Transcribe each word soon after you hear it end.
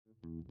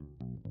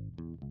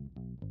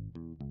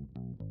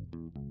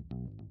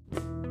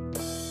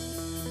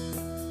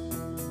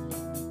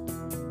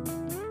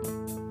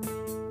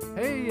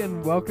Hey,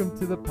 and welcome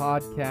to the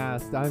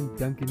podcast. I'm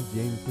Duncan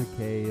James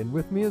McKay, and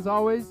with me, as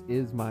always,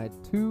 is my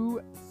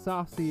two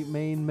saucy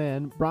main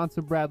men,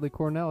 Bronson Bradley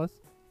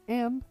Cornelis,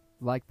 and,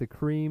 like the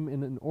cream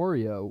in an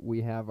Oreo,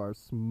 we have our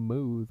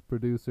smooth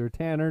producer,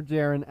 Tanner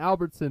Jaron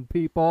Albertson,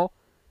 people,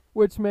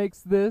 which makes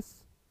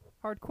this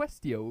Hard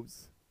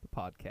Questios, the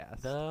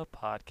podcast. The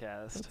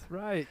podcast. That's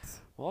right.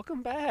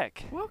 Welcome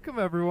back. Welcome,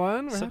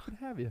 everyone. We're So, happy to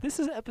have you. This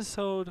is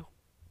episode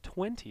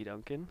 20,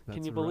 Duncan. Can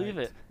That's you believe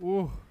right. it?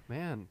 Ooh,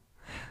 man.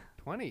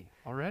 20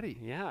 already.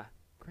 Yeah.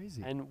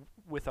 Crazy. And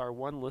with our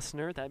one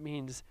listener, that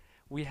means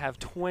we have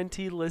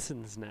 20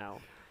 listens now.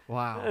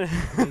 Wow.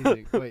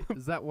 Amazing. Wait,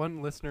 is that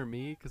one listener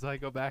me? Because I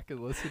go back and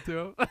listen to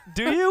him?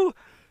 Do you?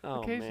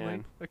 Oh, Occasionally.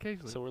 man.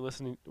 Occasionally.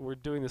 So we're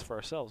doing this for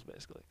ourselves,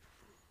 basically.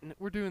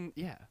 We're doing,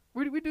 yeah.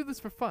 We do this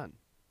for fun.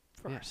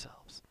 For Yeah.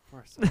 ourselves. For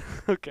ourselves.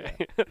 Okay.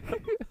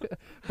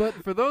 But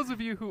for those of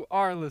you who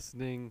are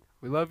listening,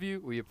 we love you.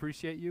 We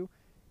appreciate you.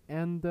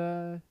 And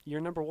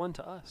You're number one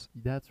to us.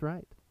 that's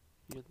right.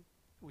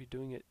 We're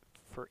doing it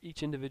for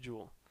each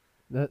individual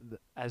That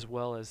as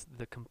well as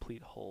the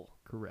complete whole.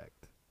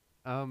 correct.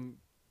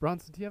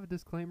 Bronson, do you have a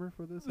disclaimer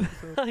for this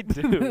episode? I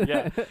do,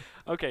 yeah.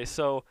 Okay,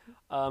 so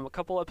a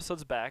couple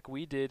episodes back,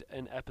 we did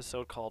an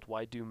episode called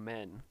Why Do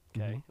Men?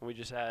 Okay, Mhm. and we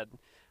just had a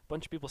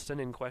bunch of people send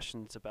in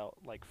questions about,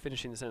 like,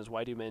 finishing the sentence,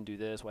 why do men do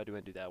this, why do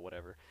men do that,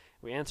 whatever.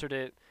 We answered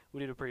it. We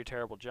did a pretty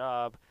terrible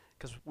job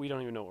because we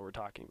don't even know what we're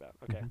talking about.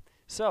 Okay, Mhm.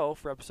 so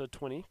for episode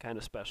 20, kind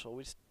of special,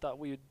 we just thought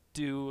we would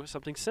do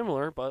something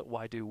similar, but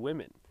why do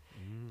women?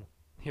 Mm.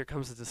 Here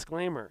comes the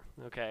disclaimer,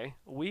 okay?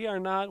 We are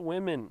not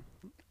women.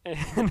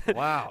 And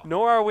Wow.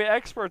 nor are we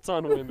experts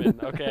on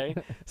women, okay?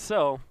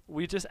 So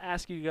we just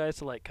ask you guys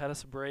to, like, cut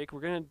us a break.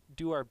 We're going to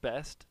do our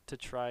best to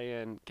try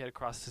and get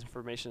across this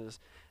information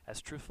as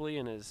truthfully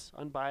and as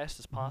unbiased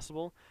as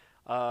possible.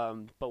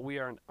 But we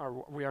are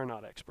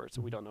not experts,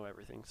 and we don't know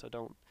everything. So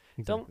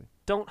Exactly.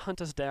 don't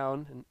hunt us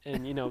down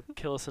and you know,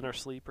 kill us in our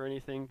sleep or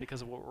anything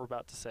because of what we're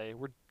about to say.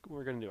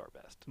 We're going to do our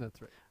best.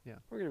 That's right. Yeah.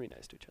 We're going to be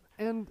nice to each other.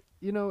 And,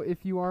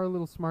 if you are a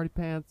little smarty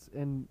pants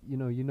and, you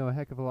know a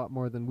heck of a lot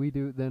more than we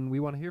do, then we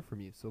want to hear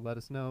from you. So let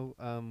us know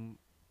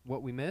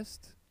what we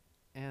missed.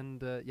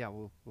 And,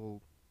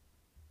 we'll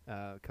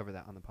cover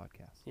that on the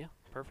podcast. Yeah,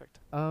 perfect.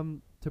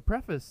 To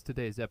preface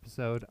today's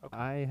episode, Okay.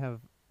 I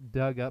have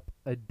dug up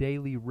a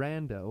daily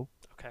rando,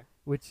 Okay.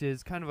 which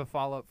is kind of a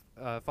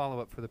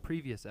follow-up for the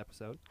previous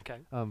episode, Okay.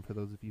 for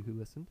those of you who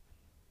listened.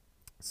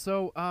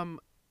 So,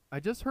 I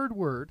just heard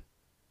word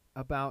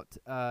about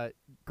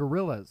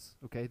gorillas,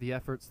 okay, the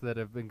efforts that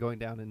have been going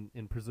down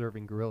in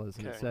preserving gorillas.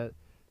 And it Okay. said,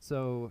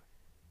 so,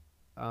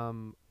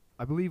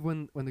 I believe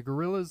when the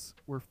gorillas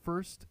were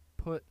first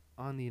put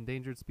on the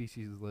endangered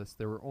species list,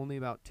 there were only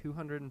about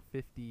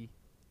 250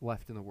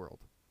 left in the world,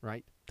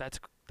 right?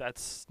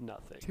 That's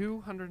nothing.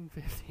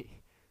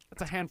 250.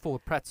 That's a handful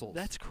of pretzels.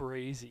 That's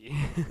crazy.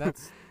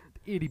 That's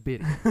itty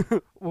bitty.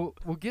 Well,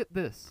 get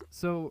this.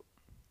 So,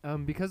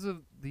 because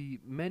of the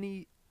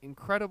many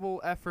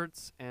incredible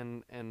efforts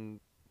and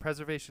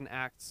preservation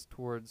acts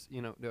towards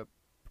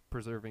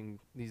preserving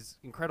these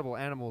incredible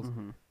animals,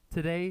 Mhm.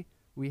 today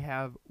we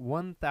have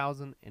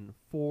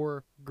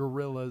 1,004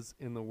 gorillas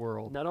in the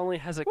world. Not only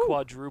has it Woo.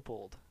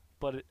 quadrupled,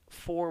 but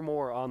 4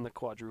 more on the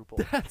quadruple.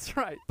 That's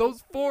right.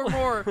 Those 4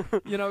 more,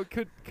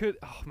 could.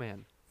 Oh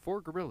man,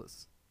 4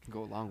 gorillas can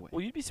go a long way.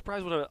 Well, you'd be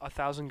surprised what a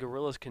 1,000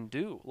 gorillas can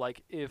do.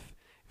 Like, if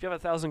you have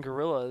 1,000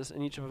 gorillas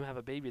and each of them have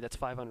a baby, that's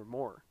 500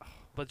 more.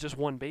 But just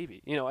one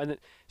baby, and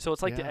so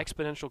it's like the Yeah.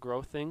 exponential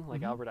growth thing,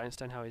 like Mhm. Albert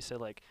Einstein, how he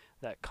said, like,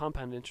 that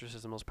compound interest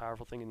is the most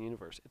powerful thing in the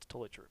universe. It's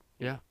totally true.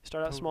 Yeah, You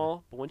start out totally.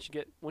 small, but once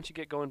you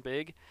get going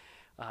big,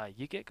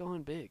 you get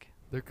going big.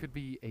 There could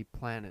be a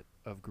planet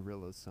of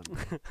gorillas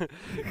someday.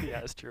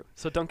 Yeah, it's true.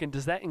 So, Duncan,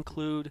 does that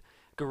include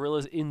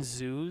gorillas in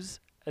zoos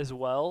as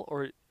well,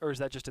 or is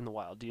that just in the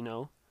wild? Do you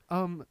know?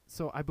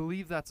 So I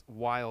believe that's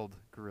wild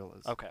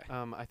gorillas. Okay.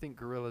 I think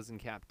gorillas in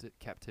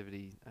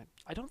captivity.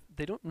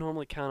 They don't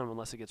normally count them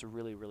unless it gets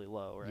really, really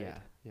low, right?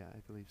 Yeah, I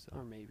believe so.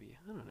 Or maybe.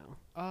 I don't know.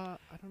 I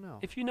don't know.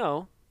 If you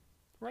know,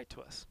 write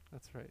to us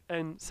That's right.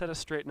 and set us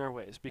straight in our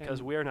ways because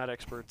And- we are not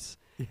experts.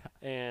 Yeah.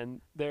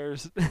 And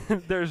there's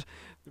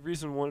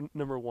reason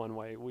number one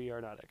why we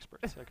are not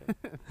experts.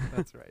 Okay.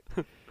 That's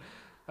right.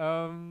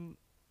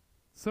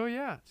 So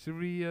yeah, should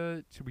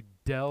we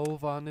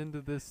delve on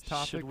into this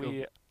topic? Should of-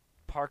 we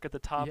park at the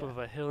top Yeah. of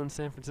a hill in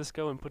San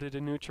Francisco and put it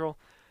in neutral?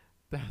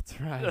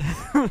 That's right.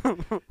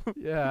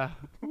 Yeah.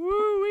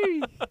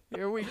 Woo-wee.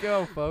 Here we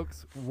go,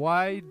 folks.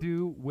 Why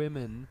do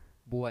women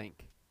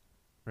blank?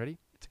 Ready?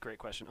 It's a great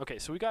question. Okay,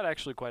 so we got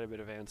actually quite a bit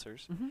of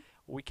answers. Mm-hmm.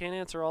 We can't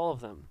answer all of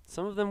them.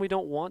 Some of them we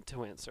don't want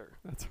to answer.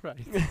 That's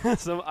right.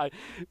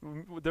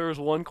 There was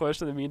one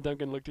question that me and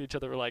Duncan looked at each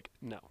other. We're like,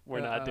 no, we're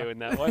not doing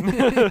that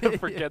one.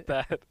 Forget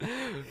that.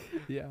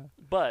 Yeah.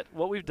 But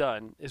what we've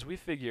done is we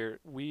figure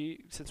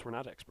since we're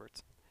not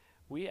experts,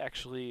 we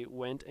actually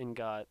went and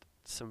got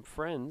some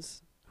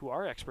friends who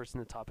are experts in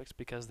the topics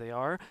because they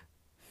are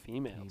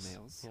females.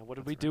 Females. Yeah, what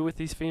did That's we right. do with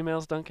these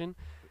females, Duncan?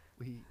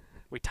 We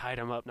We tied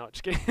them up. No,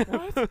 just kidding.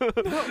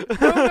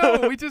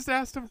 no, we just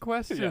asked them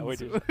questions. Yeah, we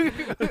did.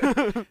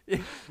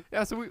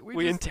 Yeah, so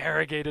We just,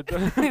 interrogated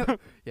them.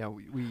 yeah,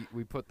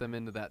 we put them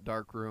into that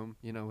dark room,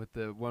 with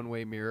the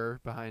one-way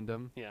mirror behind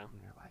them. Yeah,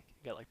 And they're like,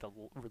 got like the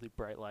really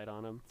bright light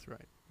on them. that's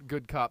right.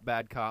 Good cop,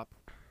 bad cop.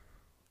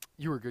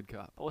 You were good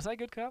cop. Oh, was I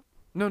good cop?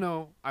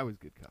 No, I was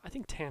good cop. I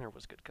think Tanner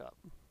was good cop.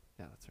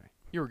 Yeah, that's right.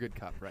 You were good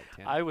cop, right,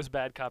 Tanner? I was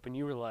bad cop, and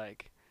you were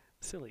like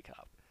silly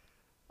cop.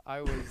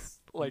 I was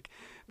Like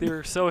they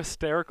were so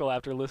hysterical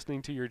after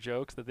listening to your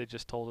jokes that they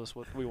just told us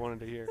what we wanted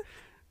to hear.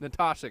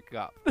 Natasha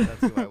cop.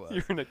 That's who I was.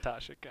 You're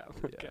Natasha cop.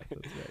 Yeah, Okay,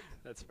 that's right.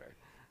 that's fair.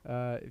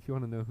 If you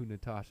want to know who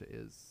Natasha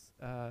is,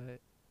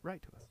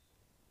 write to us.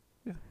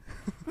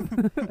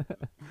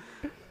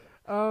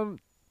 Yeah. Do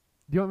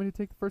you want me to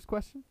take the first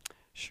question?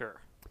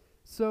 Sure.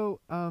 So,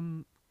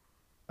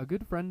 a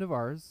good friend of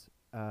ours,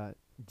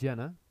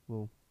 Jenna,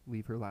 we'll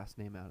leave her last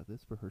name out of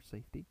this for her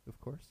safety, of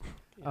course.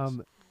 Yes.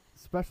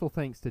 Special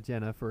thanks to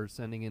Jenna for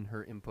sending in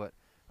her input.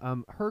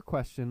 Her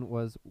question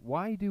was,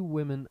 why do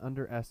women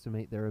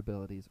underestimate their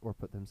abilities or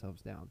put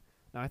themselves down?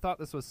 Now, I thought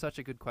this was such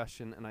a good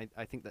question, and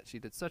I think that she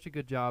did such a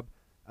good job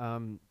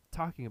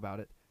talking about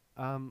it.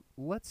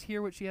 Let's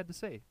hear what she had to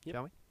say, Yep.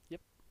 shall we?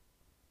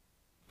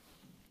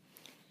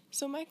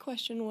 So my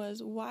question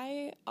was,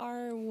 why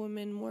are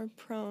women more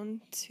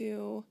prone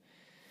to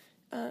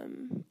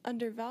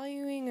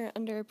undervaluing or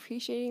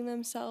underappreciating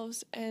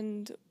themselves,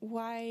 and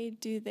why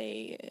do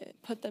they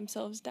put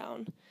themselves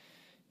down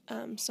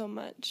so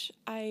much?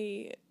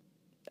 I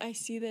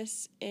see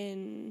this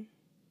in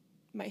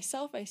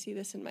myself. I see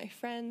this in my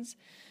friends.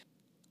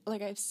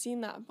 Like, I've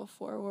seen that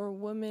before, where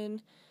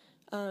women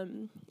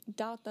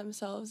doubt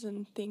themselves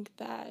and think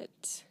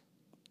that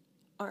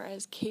are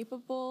as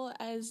capable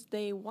as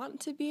they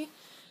want to be.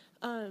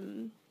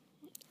 And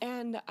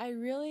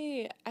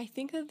I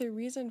think that the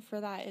reason for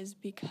that is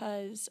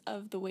because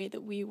of the way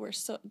that we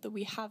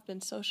have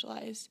been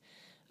socialized.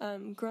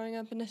 Growing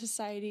up in a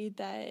society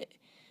that,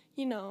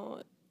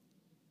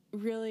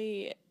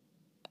 really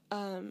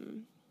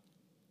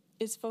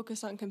is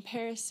focused on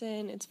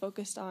comparison, it's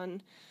focused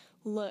on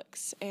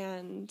looks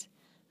and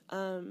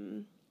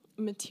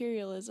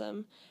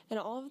materialism, and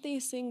all of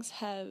these things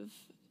have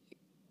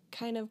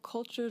kind of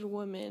cultured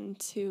women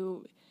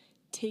to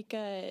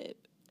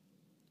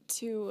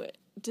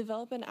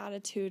develop an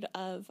attitude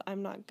of,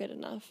 I'm not good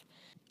enough.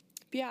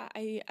 But yeah,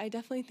 I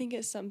definitely think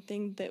it's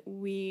something that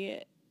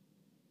we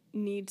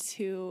need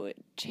to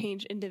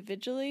change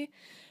individually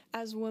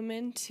as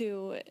women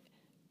to,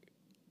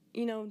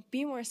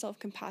 be more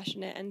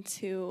self-compassionate and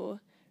to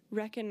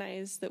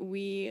recognize that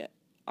we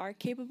are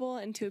capable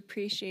and to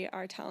appreciate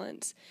our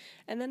talents.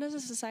 And then as a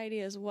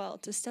society as well,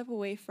 to step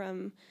away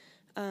from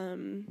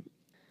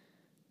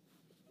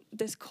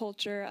this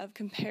culture of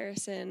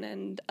comparison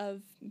and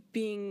of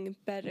being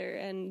better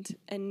and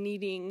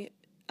needing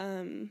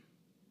validation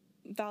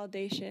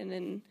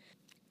and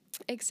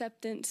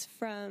acceptance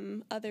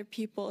from other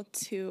people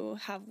to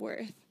have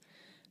worth.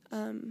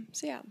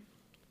 So yeah.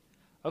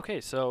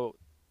 Okay, so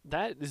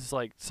that is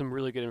like some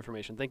really good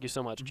information. Thank you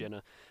so much,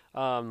 Jenna.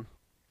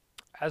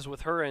 As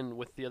with her and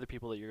with the other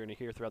people that you're going to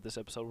hear throughout this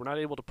episode, we're not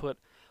able to put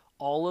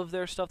all of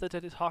their stuff that they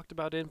talked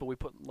about in, but we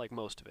put like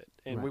most of it.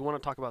 And we Right.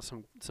 want to talk about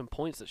some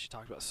points that she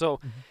talked about. So,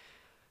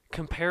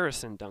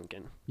 comparison,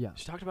 Duncan. Yeah.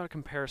 She talked about a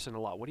comparison a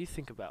lot. What do you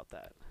think about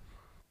that?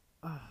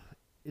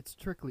 It's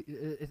trickly.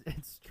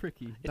 It's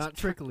tricky. It's Not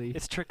trickly.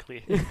 It's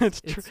trickly.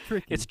 It's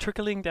tricky. It's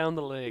trickling down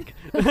the leg.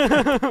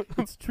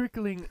 It's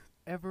trickling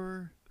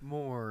ever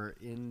more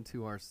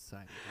into our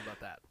society. How about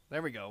that?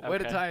 There we go. Way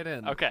to Okay. tie it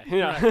in. Okay.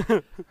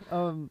 Yeah.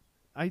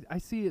 I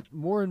see it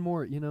more and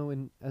more,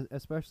 and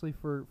especially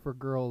for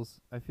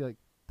girls, I feel like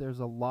there's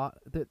a lot,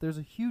 there's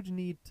a huge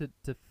need to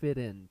fit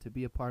in, to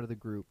be a part of the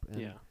group. And,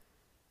 Yeah.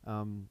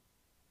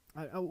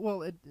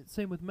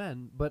 same with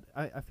men, but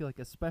I feel like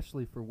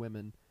especially for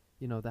women,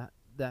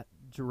 that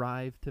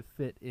drive to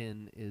fit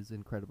in is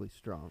incredibly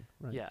strong,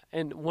 right? Yeah,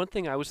 and one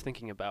thing I was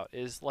thinking about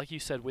is, like you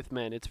said, with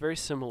men, it's very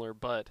similar,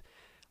 but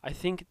I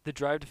think the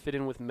drive to fit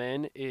in with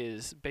men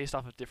is based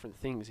off of different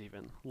things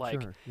even.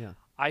 Like, Sure, yeah.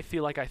 I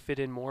feel like I fit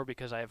in more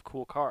because I have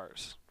cool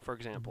cars, for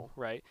example,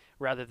 right?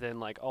 Rather than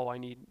like, oh, I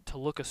need to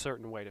look a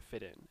certain way to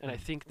fit in. And I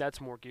think that's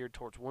more geared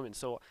towards women.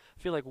 So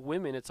I feel like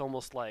women, it's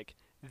almost like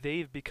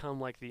they've become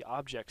like the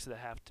objects that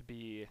have to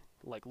be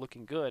like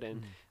looking good,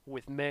 and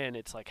with men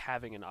it's like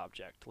having an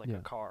object like Yeah.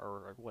 a car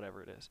or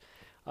whatever it is.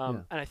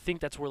 Yeah. And I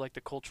think that's where like the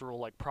cultural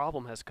like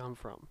problem has come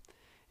from,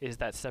 is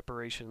that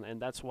separation,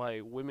 and that's why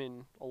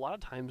women a lot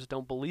of times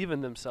don't believe in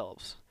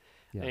themselves.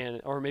 Yeah.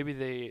 And or maybe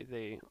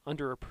they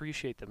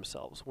underappreciate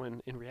themselves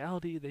when in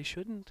reality they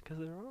shouldn't, because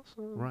they're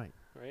awesome. Right.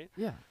 Right?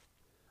 Yeah.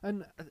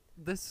 And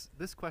this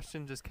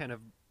question just kind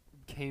of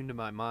came to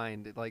my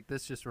mind. Like,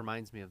 this just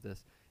reminds me of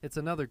this. It's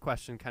another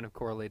question kind of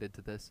correlated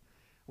to this,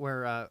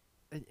 where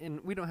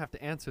and we don't have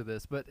to answer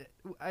this, but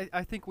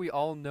I think we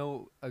all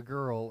know a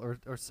girl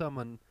or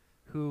someone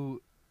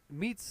who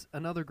meets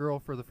another girl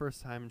for the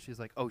first time and she's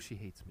like, oh, she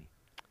hates me.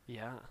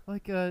 Yeah.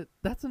 Like,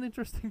 that's an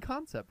interesting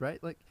concept,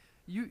 right? Like,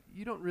 you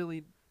don't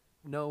really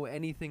know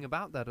anything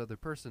about that other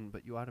person,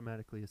 but you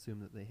automatically assume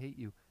that they hate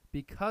you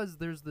because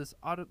there's this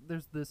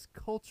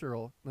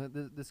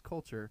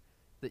culture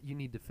that you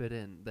need to fit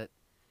in, that,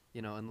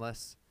 you know,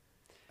 unless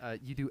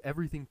you do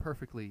everything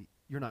perfectly,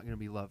 you're not going to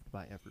be loved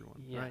by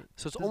everyone, Yeah. right?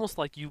 So it's almost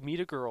like you meet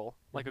a girl,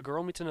 like a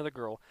girl meets another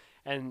girl,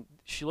 and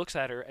she looks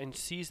at her and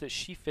sees that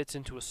she fits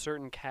into a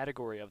certain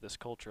category of this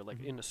culture, like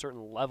in a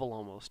certain level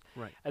almost.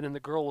 Right. And then the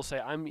girl will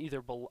say,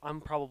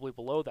 I'm probably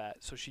below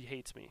that, so she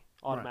hates me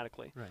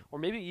automatically. Right. Or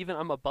maybe even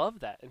I'm above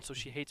that, and so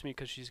she hates me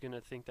because she's going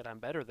to think that I'm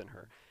better than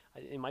her.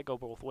 It might go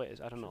both ways.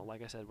 I don't know.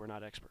 Like I said, we're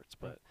not experts,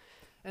 but.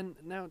 And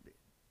now,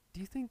 do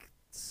you think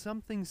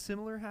something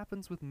similar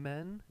happens with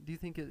men? Do you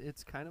think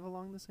it's kind of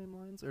along the same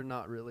lines, or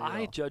not really at I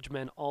all? judge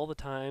men all the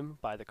time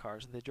by the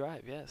cars that they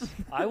drive, yes.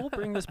 I will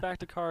bring this back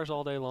to cars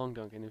all day long,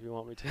 Duncan, if you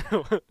want me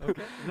to.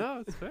 Okay.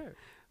 No, it's fair.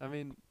 I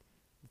mean,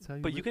 that's how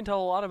you But you can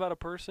tell a lot about a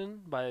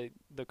person by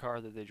the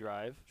car that they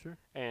drive. Sure.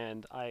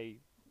 And I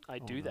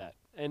do no. that.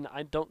 And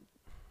I don't,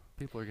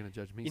 People are going to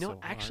judge me you know, so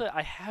actually, hard.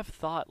 I have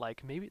thought,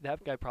 like, maybe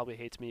that guy probably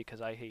hates me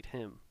because I hate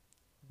him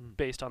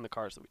based on the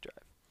cars that we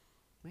drive.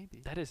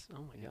 Maybe. That is,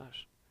 oh my Yeah.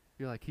 gosh.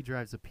 You're like, he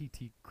drives a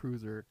PT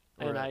Cruiser.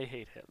 And I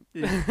hate him.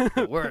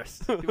 the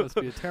worst. He must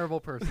be a terrible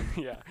person.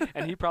 Yeah.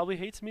 And he probably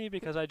hates me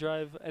because I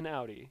drive an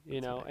Audi, you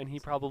That's know, right. and he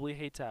probably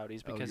hates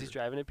Audis Oh, because he's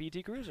driving a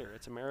PT Cruiser.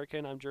 It's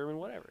American, I'm German,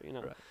 whatever, you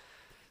know. Right.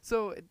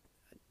 So,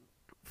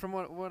 from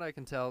what I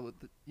can tell,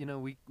 you know,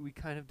 we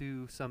kind of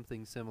do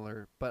something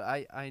similar, but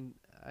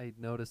I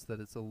noticed that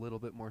it's a little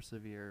bit more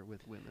severe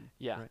with women.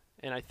 Yeah. Right?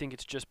 And I think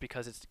it's just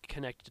because it's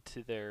connected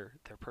to their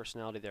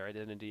personality, their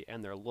identity,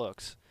 and their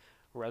looks.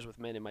 Whereas with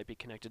men, it might be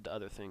connected to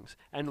other things.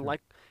 And Sure.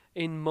 like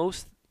in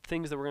most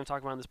things that we're going to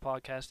talk about on this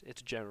podcast,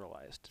 it's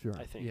generalized, Sure,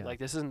 I think. yeah. Like,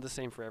 this isn't the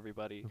same for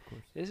everybody. Of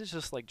course. This is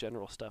just like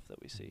general stuff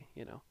that we see,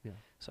 you know. Yeah.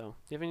 So,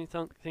 do you have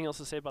anything else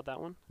to say about that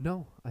one?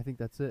 No, I think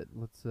that's it.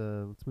 Let's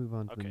move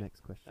on to the Okay.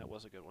 next question. That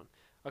was a good one.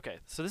 Okay,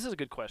 so this is a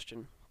good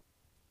question.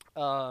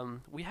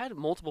 We had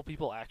multiple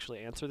people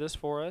actually answer this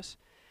for us.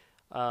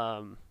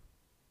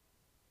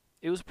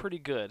 It was pretty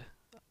good.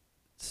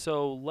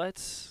 So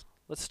let's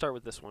start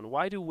with this one.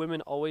 Why do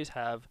women always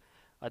have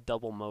a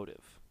double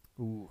motive?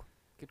 Ooh,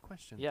 good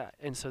question. Yeah,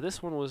 and so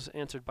this one was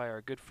answered by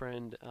our good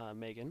friend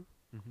Megan,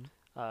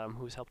 Mm-hmm.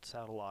 who's helped us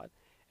out a lot.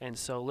 And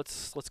so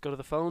let's go to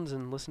the phones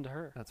and listen to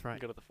her. That's right.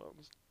 Go to the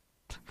phones.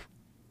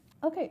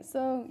 Okay,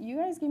 so you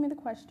guys gave me the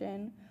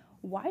question,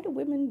 why do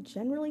women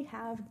generally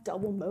have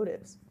double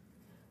motives?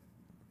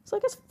 So I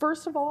guess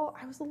first of all,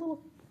 I was a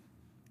little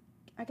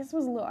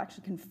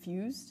actually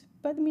confused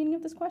by the meaning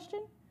of this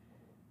question.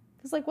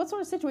 Because, like, what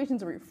sort of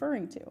situations are we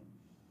referring to?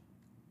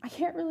 I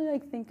can't really,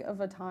 like, think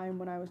of a time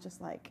when I was just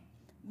like,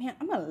 man,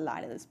 I'm going to lie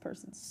to this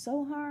person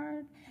so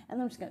hard, and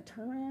then I'm just going to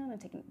turn around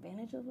and take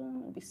advantage of them.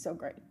 It'll be so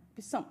great. It'll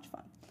be so much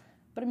fun.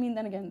 But, I mean,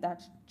 then again,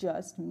 that's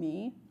just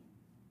me.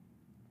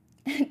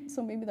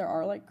 So maybe there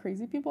are, like,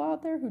 crazy people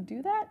out there who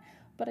do that,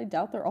 but I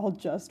doubt they're all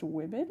just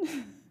women.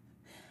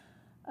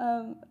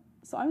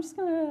 So I'm just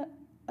going to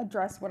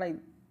address what I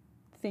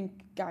think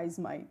guys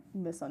might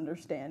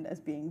misunderstand as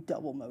being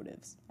double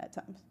motives at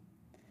times.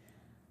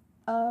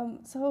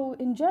 So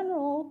in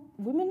general,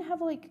 women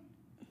have like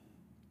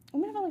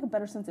a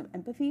better sense of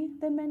empathy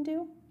than men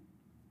do.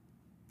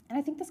 And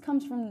I think this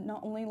comes from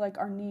not only like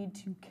our need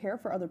to care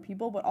for other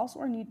people, but also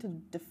our need to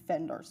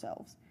defend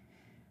ourselves.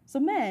 So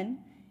men,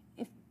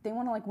 if they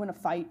want to like win a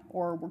fight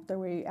or work their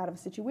way out of a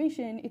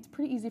situation, it's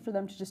pretty easy for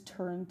them to just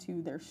turn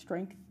to their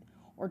strength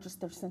or just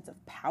their sense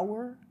of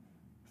power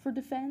for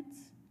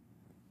defense.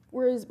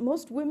 Whereas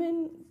most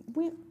women,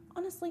 we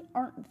honestly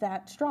aren't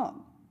that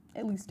strong,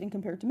 at least in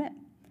compared to men.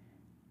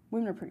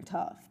 Women are pretty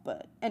tough,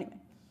 but anyway.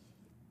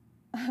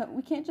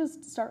 We can't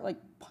just start like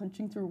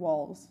punching through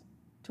walls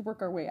to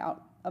work our way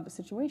out of a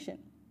situation.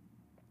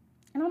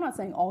 And I'm not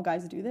saying all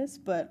guys do this,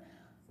 but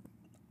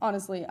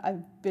honestly,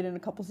 I've been in a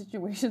couple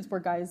situations where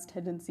guys'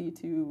 tendency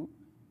to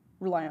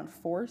rely on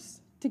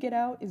force to get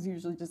out is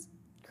usually just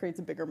creates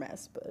a bigger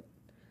mess. But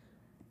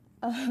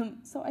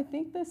so I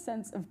think this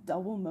sense of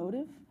double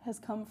motive has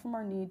come from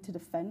our need to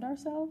defend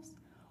ourselves,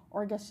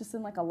 or I guess just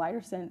in like a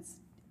lighter sense,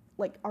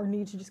 like our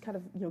need to just kind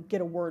of, you know,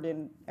 get a word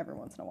in every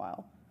once in a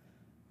while.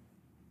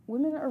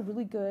 Women are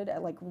really good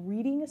at like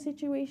reading a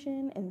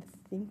situation and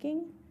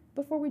thinking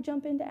before we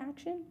jump into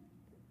action.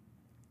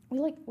 We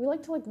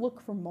like to like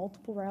look for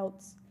multiple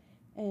routes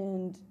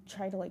and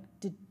try to like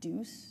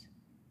deduce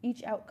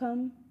each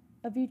outcome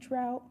of each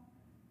route,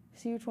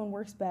 see which one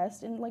works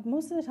best. And like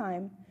most of the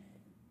time,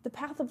 the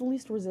path of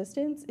least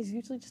resistance is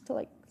usually just to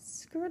like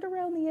skirt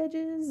around the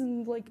edges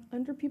and like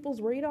under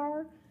people's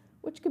radar,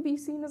 which could be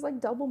seen as like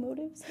double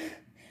motives.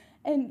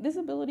 And this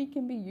ability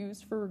can be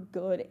used for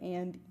good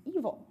and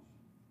evil.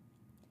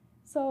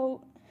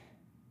 So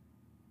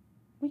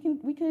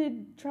we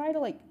could try to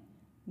like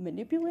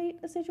manipulate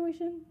a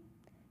situation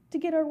to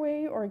get our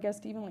way, or I guess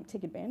to even like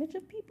take advantage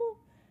of people.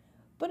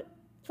 But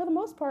for the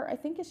most part, I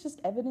think it's just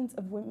evidence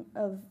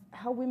of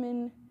how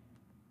women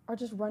are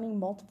just running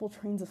multiple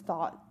trains of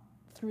thought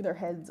through their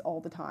heads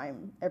all the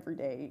time, every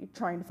day,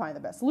 trying to find the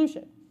best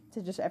solution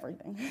to just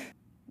everything.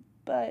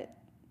 But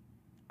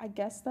I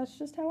guess that's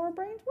just how our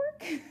brains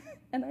work,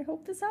 and I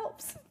hope this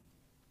helps.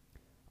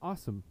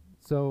 Awesome.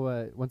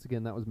 So once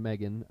again, that was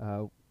Megan.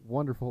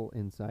 Wonderful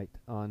insight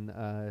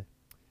on,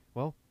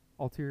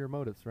 ulterior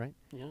motives, right?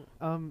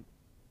 Yeah.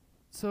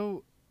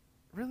 So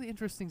really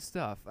interesting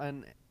stuff,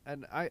 and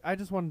I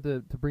just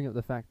wanted to bring up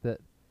the fact that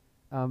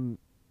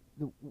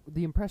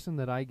the impression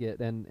that I get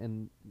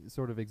and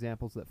sort of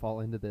examples that fall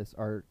into this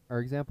are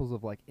examples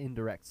of like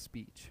indirect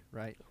speech,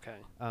 right? Okay.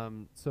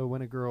 So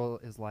when a girl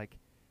is like,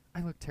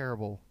 I look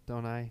terrible,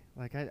 don't I?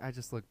 Like I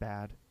just look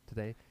bad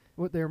today.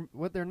 What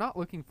they're not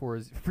looking for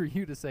is for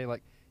you to say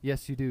like,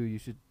 yes you do, you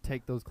should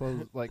take those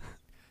clothes like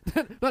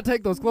not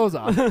take those clothes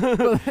off.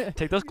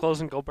 Take those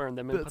clothes and go burn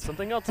them and put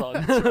something else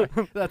on.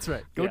 That's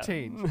right. Go Yeah.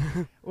 change.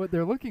 What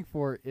they're looking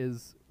for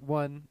is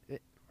one,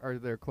 are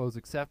their clothes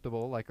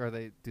acceptable? Like,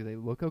 do they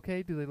look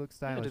okay? Do they look Yeah,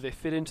 stylish? do they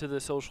fit into the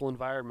social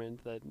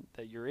environment that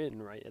you're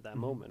in right at that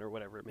moment or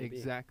whatever it may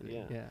Exactly.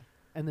 be? Yeah.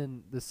 And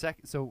then the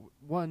second, so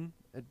one,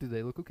 do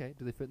they look okay?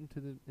 Do they fit into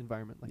the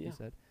environment, like you Yeah.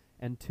 said?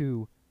 And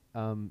two,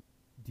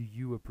 do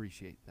you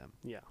appreciate them?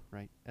 Yeah.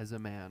 Right, as a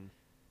man,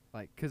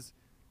 like, because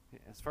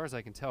as far as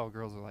I can tell,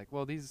 girls are like,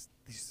 well, these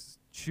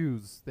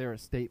shoes, they're a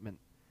statement,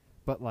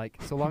 but like,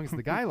 so long as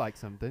the guy likes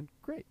something,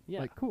 great,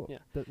 Yeah, like, cool. yeah.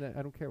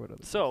 I don't care what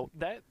others. So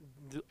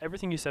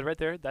everything you said right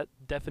there, that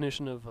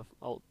definition of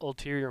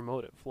ulterior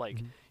motive, like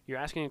Mhm. you're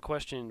asking a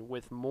question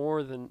with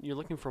you're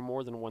looking for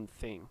more than one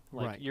thing.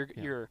 Like Right, yeah.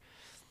 you're,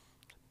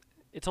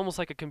 it's almost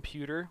like a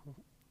computer,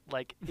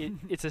 like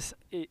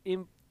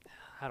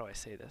how do I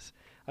say this?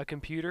 A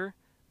computer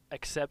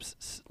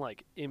accepts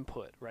like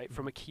input, right,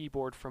 from a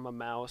keyboard, from a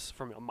mouse,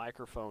 from a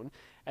microphone,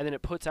 and then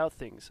it puts out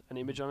things, an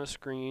image on a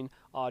screen,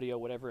 audio,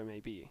 whatever it may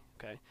be.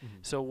 Okay. Mhm.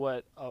 So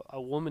what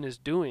a woman is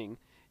doing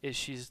is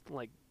she's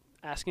like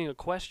asking a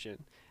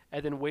question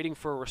and then waiting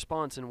for a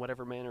response in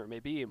whatever manner it may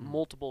be,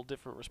 multiple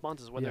different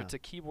responses, whether Yeah. it's a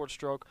keyboard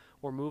stroke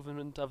or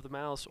movement of the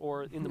mouse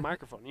or in the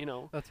microphone,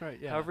 That's right.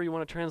 Yeah. however you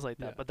want to translate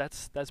that. Yeah. But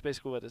that's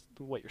basically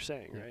what you're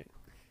saying, Yeah. right?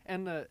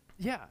 And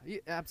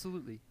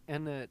absolutely.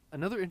 And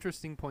another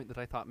interesting point that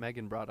I thought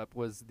Megan brought up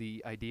was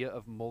the idea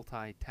of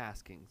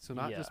multitasking. So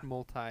not Yeah. just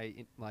motives,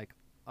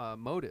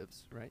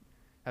 right?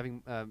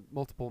 Having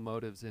multiple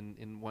motives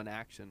in one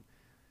action.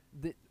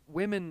 The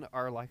women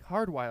are like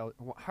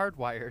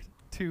hardwired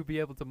to be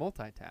able to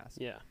multitask.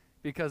 Yeah.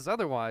 Because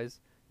otherwise,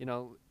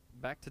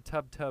 back to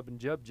Tub Tub and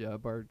Jub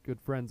Jub, our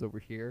good friends over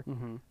here.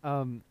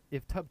 Mm-hmm.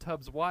 If Tub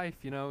Tub's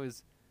wife,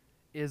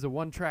 is a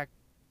one-track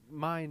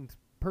mind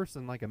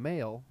person like a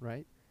male,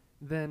 right?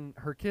 Then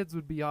her kids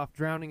would be off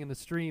drowning in the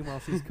stream while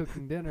she's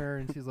cooking dinner,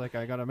 and she's like,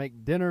 I gotta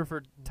make dinner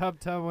for Tub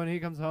Tub when he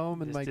comes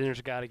home, and This like,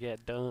 dinner's got to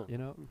get done.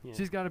 Yeah.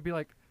 she's gotta be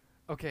like,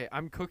 okay,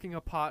 I'm cooking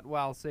a pot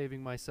while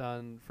saving my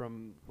son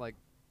from like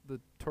the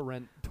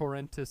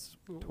torrentious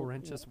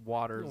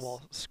waters.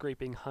 While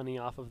scraping honey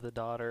off of the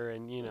daughter,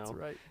 and That's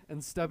right.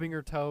 And stubbing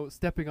her toe,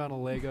 stepping on a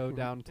Lego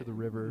down to the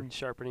river, and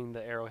sharpening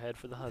the arrowhead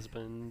for the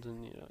husband,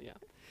 and yeah.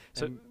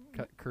 So, and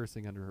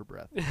cursing under her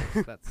breath.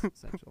 That's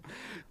essential.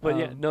 but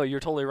yeah, no, you're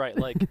totally right.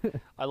 Like,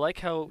 I like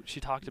how she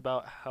talked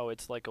about how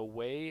it's like a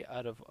way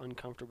out of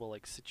uncomfortable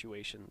like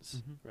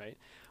situations, Mhm. right?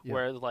 Yeah.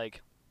 Where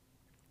like,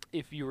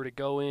 if you were to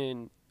go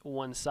in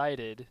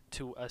one-sided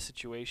to a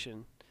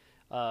situation,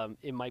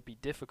 it might be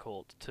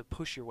difficult to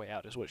push your way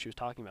out, is what she was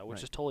talking about, which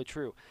Right. is totally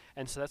true.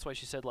 And so that's why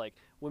she said like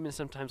women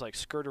sometimes like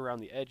skirt around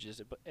the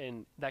edges,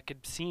 and that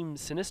could seem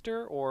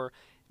sinister,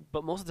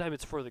 but most of the time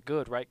it's for the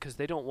good, right? Because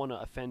they don't want to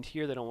offend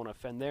here, they don't want to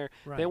offend there.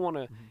 Right. They want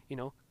to,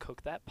 Mhm.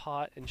 cook that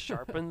pot and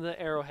sharpen the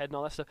arrowhead and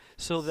all that stuff,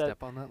 so that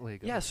Step on that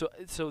Lego. yeah,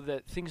 so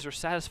that things are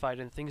satisfied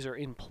and things are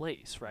in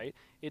place, right?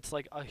 It's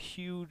like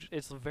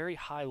it's a very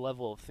high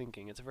level of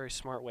thinking. It's a very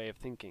smart way of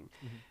thinking.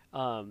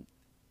 Mhm.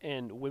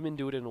 And women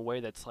do it in a way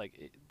that's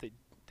like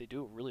they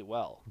do it really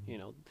well,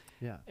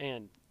 Yeah.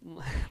 And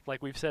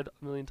like we've said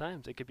a million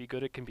times, it could be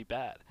good, it can be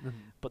bad,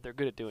 Mhm. but they're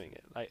good at doing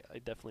it. I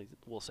definitely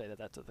will say that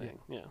that's a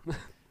thing. Yeah.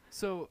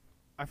 So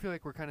I feel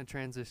like we're kind of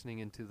transitioning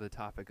into the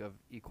topic of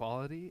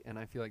equality, and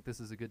I feel like this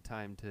is a good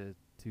time to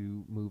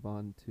move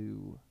on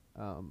to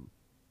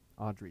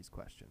Audrey's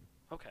question.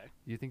 Okay.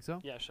 Do you think so?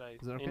 Yeah. Should I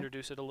Is that okay?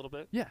 introduce it a little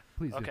bit? Yeah,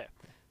 please. Okay.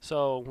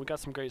 So we got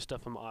some great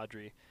stuff from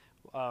Audrey,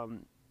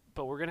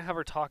 but we're gonna have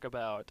her talk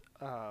about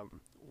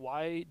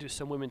why do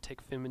some women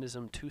take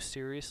feminism too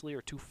seriously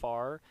or too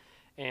far,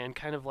 and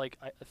kind of like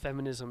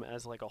feminism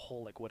as like a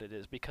whole, like what it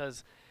is,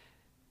 because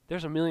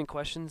there's a million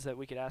questions that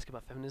we could ask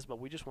about feminism, but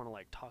we just want to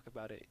like talk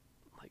about it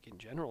like in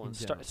general and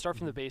start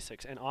from the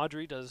basics. And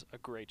Audrey does a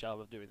great job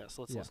of doing that.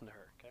 So let's listen to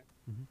her. Okay.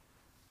 Mm-hmm.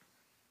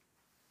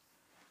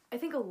 I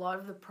think a lot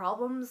of the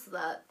problems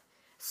that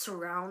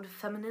surround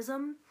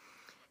feminism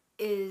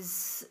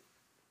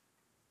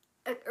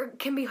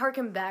can be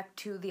harkened back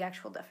to the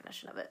actual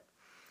definition of it.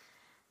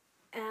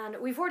 And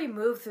we've already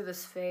moved through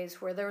this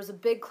phase where there was a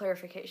big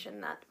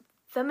clarification that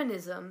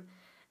feminism,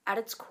 at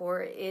its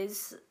core,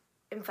 is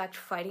in fact,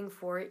 fighting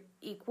for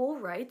equal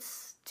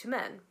rights to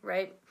men,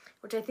 right?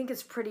 Which I think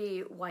is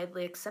pretty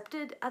widely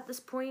accepted at this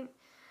point.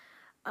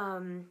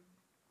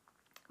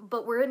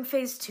 But we're in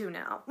phase 2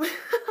 now,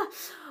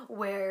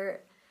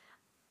 where,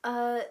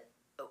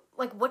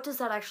 like, what does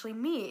that actually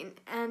mean?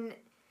 And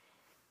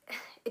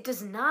it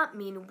does not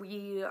mean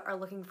we are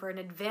looking for an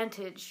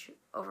advantage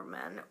over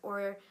men,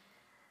 or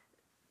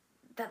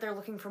that they're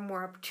looking for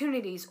more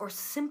opportunities or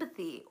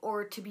sympathy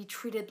or to be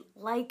treated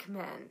like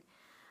men.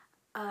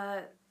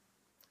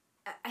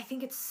 I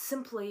think it's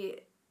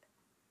simply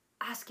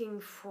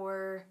asking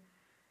for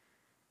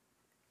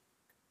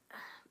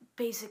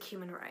basic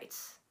human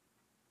rights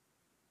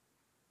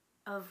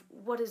of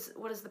what is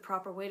the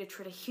proper way to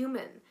treat a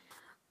human.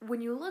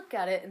 When you look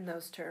at it in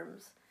those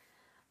terms,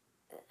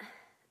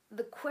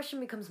 the question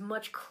becomes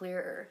much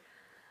clearer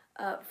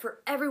for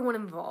everyone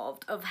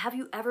involved of, have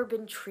you ever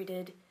been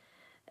treated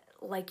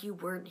like you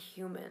weren't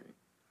human?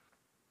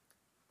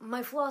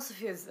 My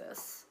philosophy is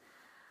this: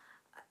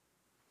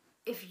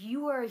 if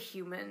you are a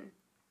human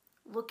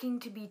looking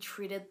to be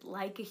treated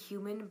like a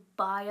human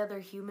by other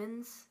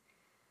humans,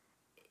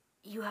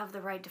 you have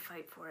the right to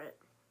fight for it.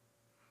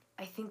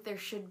 I think there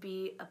should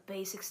be a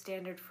basic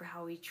standard for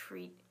how we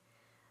treat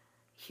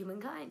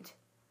humankind.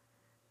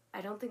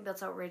 I don't think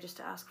that's outrageous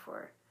to ask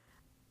for.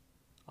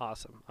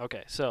 Awesome.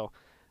 Okay, so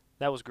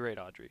that was great,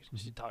 Audrey.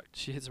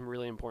 She hit some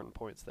really important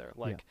points there.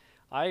 Like,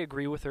 I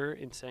agree with her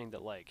in saying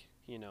that, like,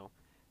 you know,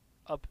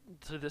 up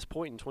to this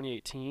point in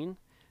 2018,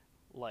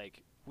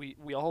 like,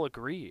 we all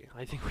agree.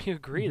 I think we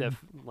agree that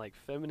like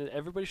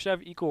everybody should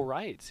have equal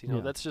rights. You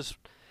know, that's just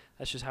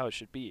how it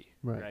should be,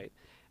 right?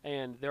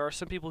 And there are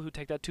some people who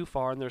take that too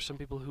far, and there's some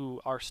people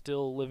who are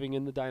still living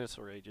in the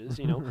dinosaur ages,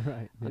 you know.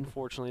 Right.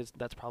 Unfortunately,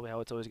 that's probably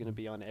how it's always going to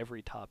be on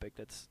every topic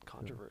that's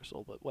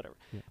controversial, but whatever.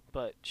 Yeah.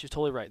 But she's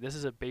totally right. This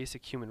is a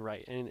basic human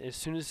right. And as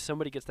soon as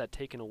somebody gets that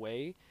taken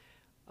away,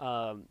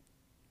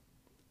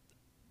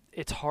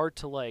 it's hard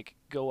to, like,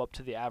 go up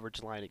to the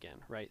average line again,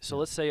 right? So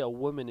let's say a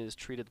woman is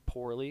treated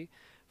poorly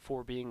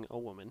for being a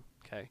woman,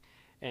 okay?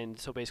 And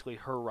so basically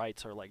her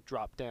rights are, like,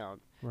 dropped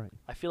down. Right.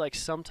 I feel like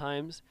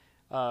sometimes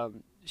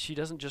she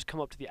doesn't just come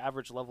up to the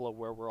average level of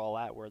where we're all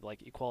at, where,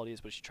 like, equality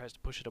is, but she tries to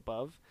push it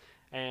above.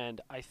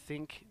 And I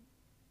think,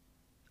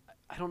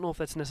 I don't know if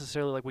that's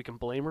necessarily, like, we can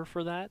blame her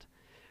for that,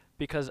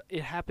 because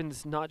it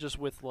happens not just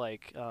with,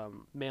 like,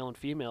 male and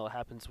female, it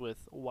happens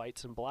with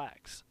whites and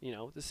blacks, you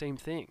know, the same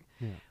thing.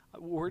 Yeah.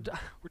 We're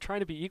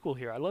trying to be equal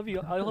here. I love you.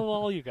 I love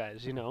all you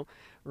guys, you know.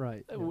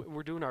 Right. Yeah.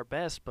 We're doing our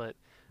best, but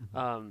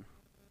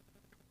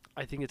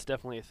I think it's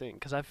definitely a thing,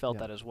 because I've felt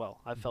that as well.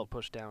 I've felt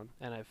pushed down,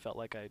 and I felt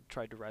like I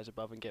tried to rise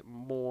above and get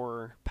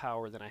more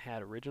power than I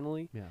had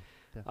originally. Yeah.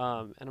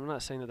 And I'm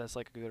not saying that that's,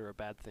 like, a good or a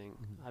bad thing.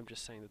 I'm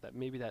just saying that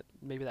maybe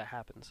that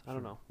happens. I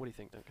don't know. What do you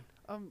think,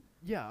 Duncan?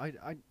 Yeah,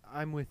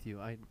 I'm with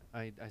you. I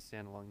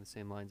stand along the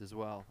same lines as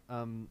well.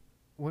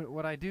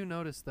 What I do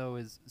notice, though,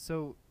 is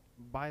so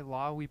by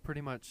law we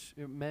pretty much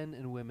men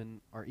and women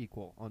are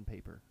equal on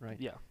paper, right?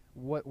 Yeah.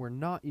 What we're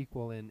not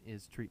equal in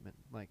is treatment,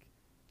 like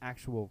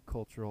actual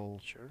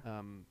cultural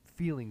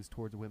feelings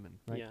towards women,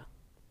 right? Yeah.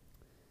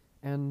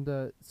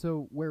 And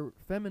so where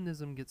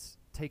feminism gets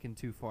taken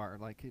too far,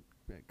 like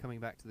coming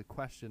back to the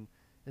question,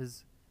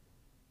 is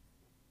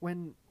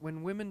when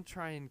women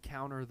try and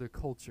counter the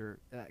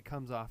culture, that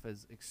comes off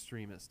as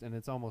extremist, and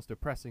it's almost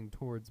oppressing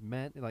towards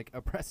men, like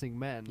oppressing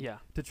men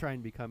to try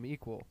and become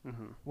equal.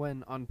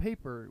 When on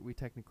paper we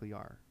technically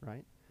are,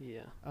 right?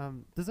 Yeah.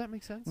 Does that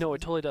make sense? No, it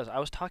totally does. I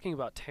was talking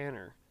about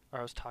Tanner. Or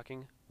I was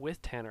talking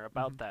with Tanner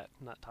about that,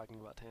 not talking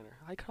about Tanner.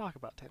 I talk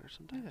about Tanner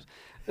sometimes.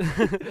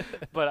 Yeah.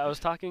 But I was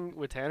talking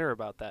with Tanner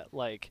about that.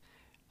 Like,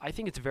 I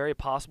think it's very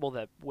possible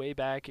that way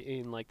back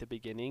in, like, the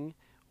beginning,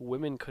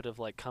 women could have,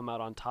 like, come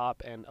out on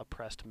top and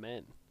oppressed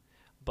men.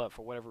 But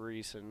for whatever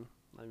reason,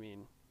 I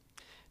mean,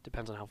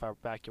 depends on how far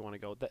back you want to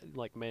go, that,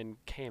 like, men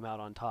came out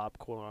on top,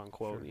 quote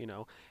unquote, you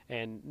know,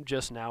 and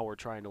just now we're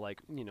trying to, like,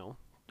 you know,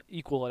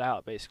 equal it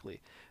out,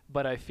 basically.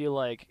 But I feel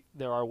like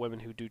there are women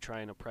who do try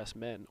and oppress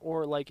men,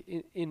 or, like,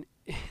 in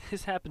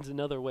this happens in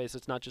other ways.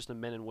 It's not just a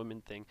men and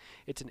women thing.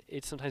 It's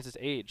sometimes it's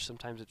age,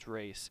 sometimes it's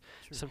race,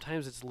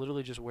 sometimes it's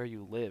literally just where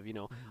you live. You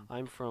know,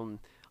 I'm from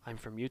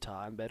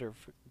Utah. I'm better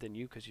than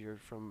you because you're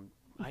from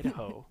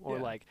Idaho, or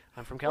like,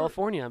 I'm from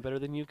California. I'm better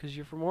than you because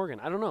you're from Oregon.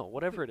 I don't know,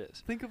 whatever it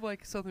is. Think of,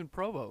 like, Southern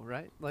Provo,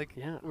 right? Like,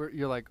 where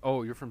you're like,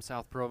 oh, you're from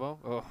South Provo?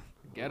 Oh,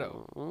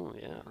 ghetto. Oh,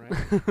 yeah.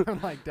 Right? Or,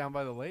 like, down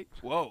by the lake?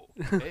 Whoa.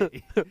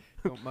 Hey,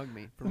 don't mug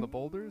me. From the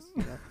boulders?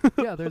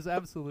 Yeah, there's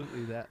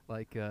absolutely that,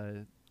 like,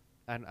 I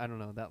don't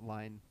know, that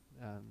line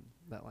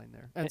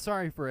there. And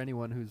sorry for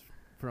anyone who's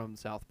from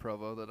South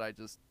Provo that I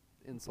just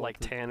insulted. Like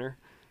Tanner?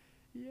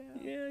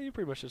 Yeah, you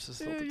pretty much just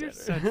insulted Tanner. You're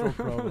Central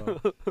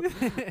Provo.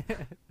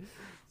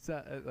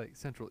 Like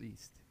Central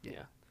East. Yeah.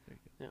 There you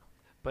go. Yeah.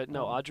 But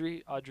no,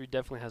 Audrey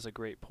definitely has a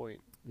great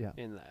point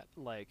in that.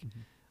 Like,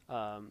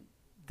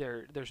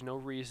 there's no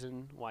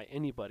reason why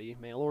anybody,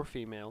 male or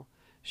female,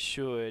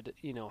 should,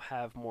 you know,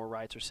 have more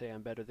rights or say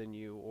I'm better than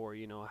you, or,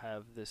 you know,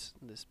 have this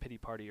pity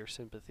party or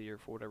sympathy, or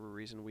for whatever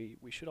reason. We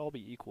should all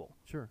be equal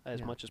Sure.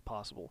 as much as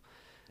possible.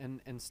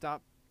 And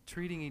stop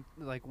treating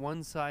like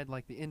one side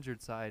like the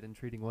injured side and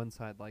treating one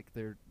side like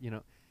they're, you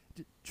know,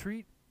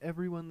 treat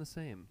everyone the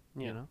same,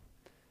 Yeah. you know,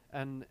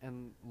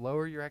 and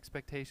lower your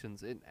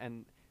expectations.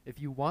 And if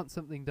you want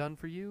something done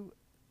for you,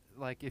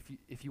 like if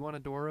you want a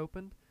door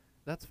opened,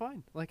 that's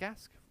fine. Like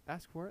ask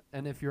for it.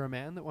 And if you're a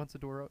man that wants a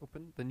door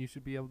opened, then you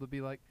should be able to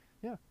be like,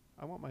 yeah,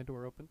 I want my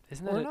door opened.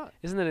 Isn't or that not.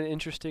 isn't that an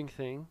interesting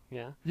thing?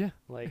 Yeah. Yeah.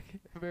 Like,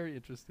 Very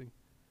interesting.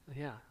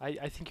 yeah,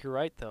 I think you're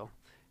right though.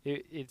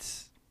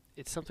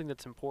 It's something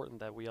that's important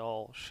that we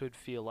all should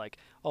feel like,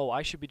 oh,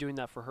 I should be doing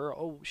that for her.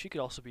 Oh, she could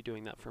also be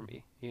doing that for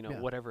me. You know, Yeah.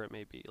 whatever it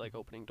may be, like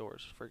opening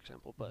doors, for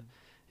example. But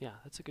yeah,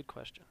 that's a good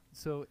question.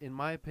 So, in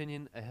my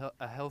opinion,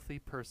 a healthy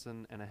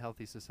person and a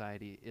healthy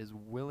society is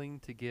willing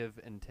to give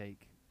and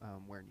take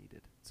where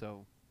needed.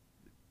 So,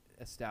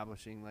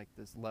 establishing like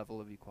this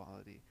level of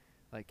equality.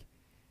 Like,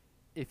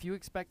 if you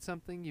expect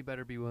something, you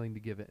better be willing to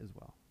give it as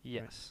well.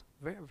 Yes,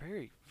 very,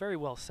 very, very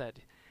well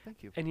said.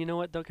 Thank you. And you know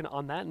what, Duncan?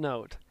 On that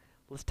note,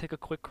 let's take a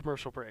quick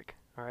commercial break.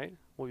 All right,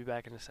 we'll be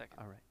back in a second.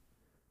 All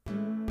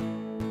right.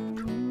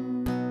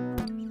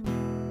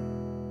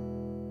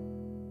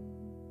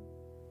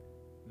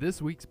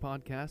 This week's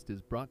podcast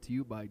is brought to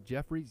you by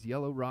Jeffrey's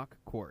Yellow Rock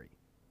Quarry.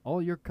 All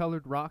your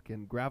colored rock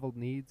and gravel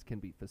needs can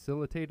be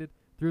facilitated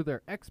through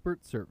their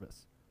expert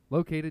service.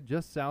 Located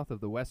just south of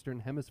the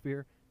Western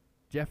Hemisphere,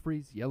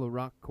 Jeffrey's Yellow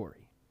Rock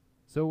Quarry.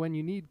 So when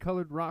you need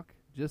colored rock,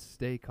 just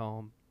stay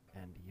calm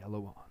and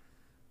yellow on.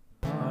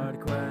 Pod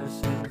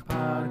Questions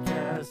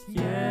Podcast,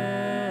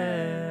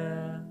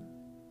 yeah.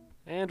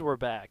 And we're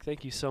back.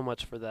 Thank you so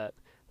much for that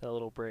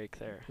little break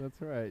there.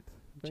 That's right.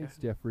 Thanks,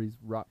 Jeffrey's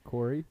Rock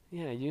Quarry.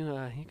 Yeah, you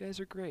guys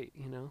are great,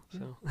 you know.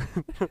 So,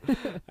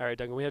 all right,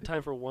 Duncan, we have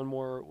time for one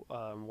more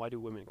why do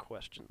women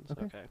questions.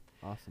 Okay.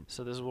 Awesome.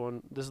 So this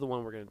is the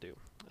one we're gonna do.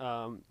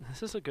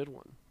 This is a good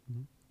one.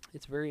 Mhm.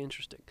 It's very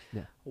interesting.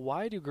 Yeah.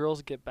 Why do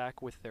girls get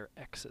back with their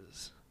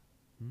exes?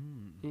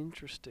 Mm.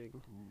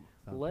 Interesting.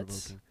 Ooh,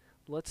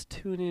 Let's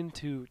tune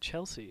into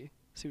Chelsea,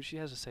 see what she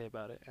has to say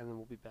about it, and then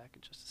we'll be back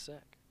in just a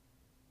sec.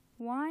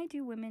 Why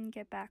do women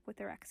get back with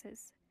their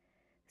exes?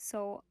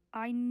 So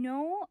I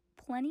know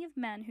plenty of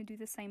men who do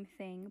the same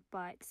thing,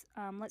 but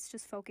let's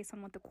just focus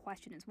on what the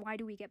question is. Why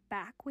do we get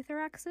back with our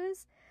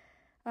exes?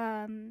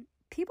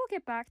 People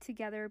get back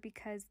together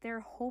because they're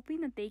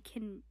hoping that they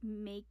can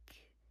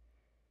make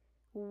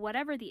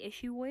whatever the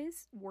issue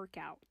was work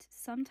out.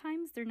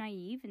 Sometimes they're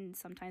naive, and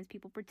sometimes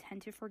people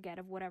pretend to forget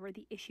of whatever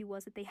the issue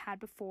was that they had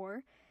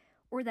before,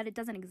 or that it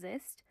doesn't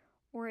exist,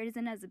 or it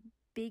isn't as a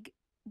big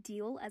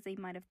deal as they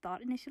might have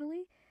thought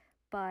initially.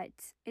 But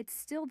it's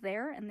still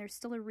there, and there's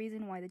still a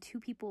reason why the two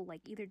people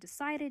like either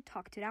decided,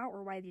 talked it out,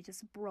 or why they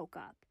just broke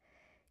up.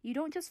 You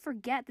don't just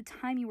forget the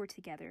time you were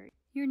together.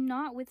 You're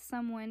not with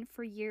someone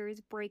for years,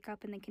 break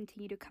up, and then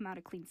continue to come out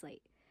a clean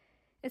slate.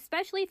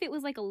 Especially if it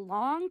was like a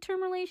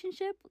long-term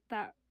relationship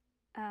that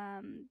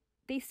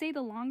they say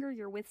the longer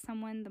you're with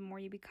someone, the more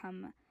you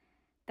become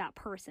that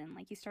person.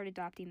 Like you start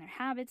adopting their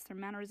habits, their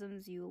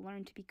mannerisms, you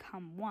learn to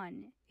become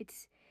one.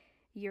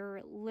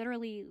 You're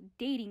literally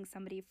dating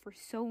somebody for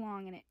so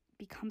long, and it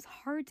becomes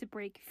hard to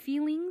break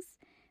feelings,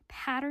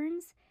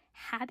 patterns,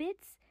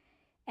 habits,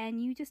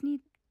 and you just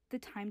need the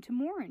time to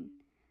mourn.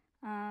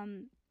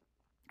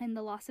 And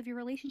the loss of your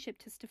relationship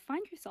just to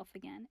find yourself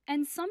again.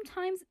 And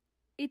sometimes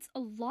it's a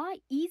lot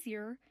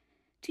easier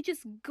to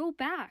just go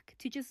back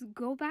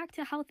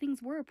to how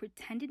things were,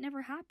 pretend it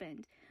never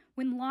happened,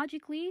 when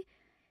logically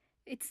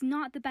it's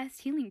not the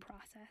best healing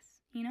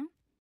process, you know?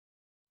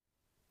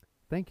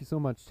 Thank you so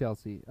much,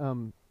 Chelsea.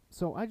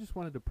 So I just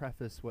wanted to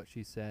preface what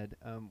she said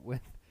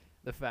with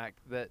the fact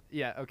that,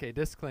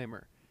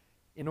 disclaimer.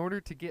 In order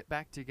to get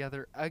back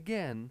together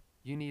again,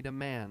 you need a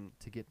man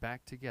to get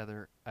back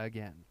together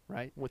again,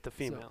 right? With the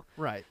female.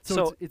 Right. So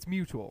So it's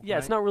mutual. Yeah, right?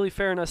 It's not really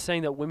fair in us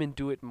saying that women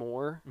do it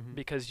more Mhm.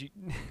 because you.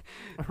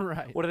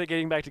 Right. What are they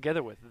getting back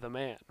together with? The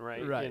man,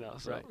 right? Right, You know,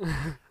 so.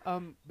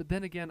 right. But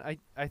then again,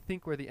 I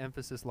think where the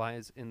emphasis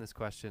lies in this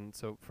question,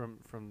 so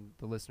from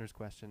the listener's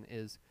question,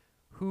 is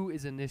who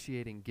is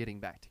initiating getting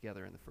back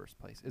together in the first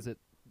place? Is it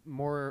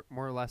more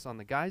or less on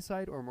the guy's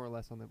side or more or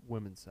less on the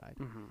women's side?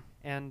 Mhm.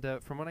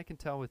 And from what I can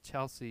tell with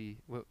Chelsea,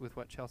 with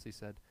what Chelsea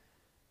said,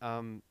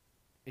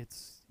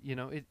 it's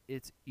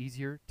it's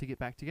easier to get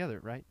back together,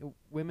 right?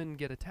 Women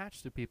get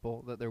attached to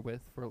people that they're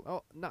with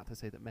not to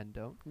say that men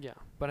don't, Yeah.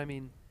 but I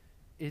mean,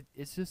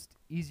 it's just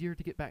easier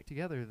to get back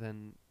together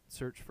than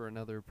search for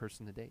another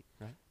person to date,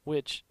 right?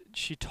 Which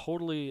she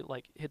totally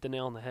hit the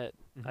nail on the head.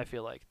 I Mhm.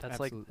 feel like that's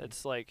Absolutely.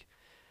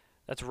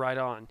 that's right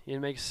on. It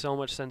makes so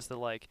much sense that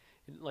like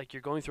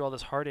you're going through all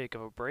this heartache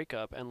of a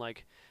breakup and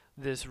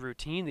this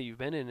routine that you've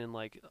been in and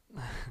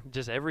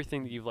just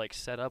everything that you've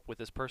set up with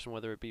this person,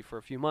 whether it be for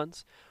a few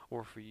months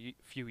or for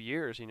few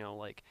years,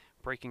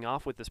 breaking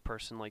off with this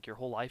person, your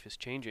whole life is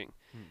changing.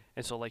 Mm.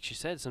 And so like she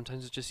said,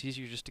 sometimes it's just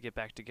easier just to get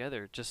back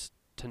together, just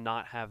to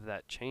not have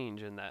that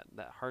change and that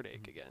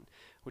heartache again,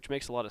 which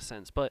makes a lot of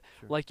sense. But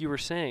Sure. like you were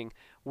saying,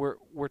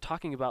 we're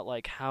talking about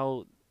like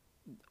how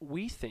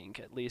we think,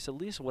 at least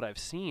what I've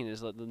seen is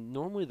that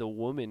normally the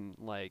woman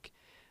like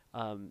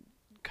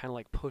kind of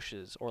like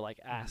pushes or like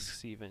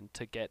asks even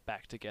to get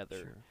back together.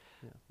 Sure.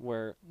 Yeah.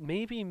 Where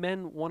maybe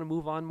men want to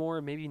move on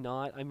more, maybe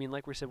not. I mean,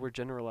 like we said, we're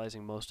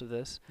generalizing most of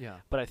this, Yeah.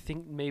 but I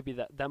think maybe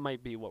that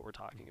might be what we're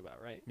talking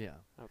about, right? Yeah.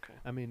 Okay.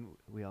 I mean,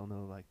 we all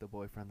know like the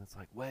boyfriend that's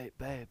like, wait,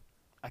 babe,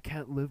 I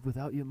can't live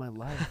without you in my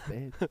life,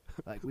 babe.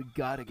 Like, we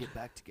gotta get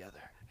back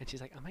together. And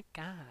she's like, oh my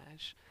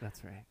gosh.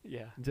 That's right.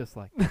 Yeah. Just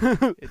like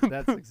that.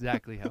 That's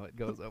exactly how it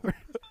goes over.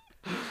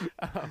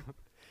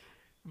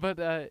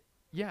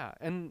 Yeah,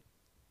 and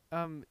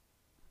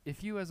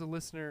if you as a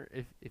listener,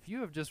 if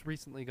you have just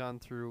recently gone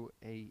through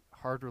a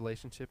hard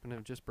relationship and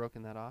have just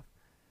broken that off,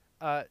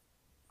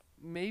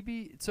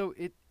 maybe so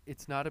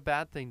it's not a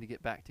bad thing to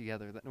get back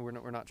together. That we're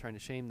not trying to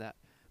shame that,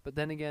 but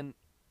then again,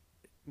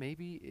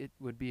 maybe it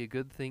would be a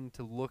good thing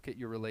to look at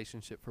your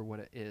relationship for what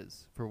it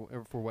is, for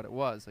what it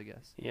was, I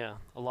guess. Yeah.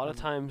 A lot of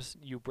Um, times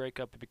you break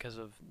up because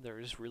of there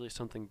is really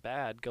something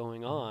bad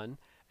going on,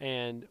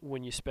 and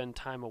when you spend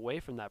time away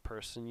from that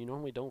person, you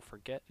normally don't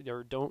forget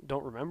or don't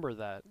remember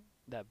that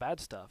bad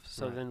stuff.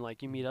 So Right. then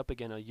like you meet up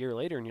again a year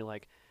later and you're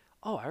like,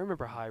 oh, I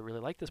remember how I really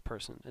liked this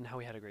person and how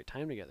we had a great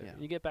time together. Yeah.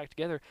 And you get back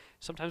together.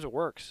 Sometimes it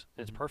works.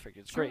 And it's Mhm. perfect.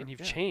 It's Sure, great. And you've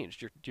yeah.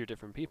 changed. You're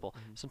different people.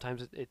 Mhm.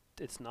 Sometimes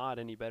it's not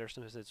any better.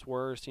 Sometimes it's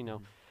worse. You know,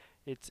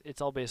 Mhm.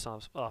 it's all based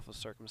off of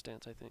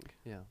circumstance, I think.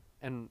 Yeah.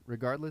 And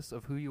regardless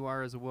of who you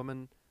are as a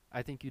woman,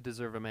 I think you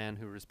deserve a man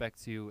who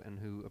respects you and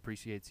who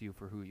appreciates you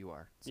for who you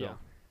are. So, Yeah.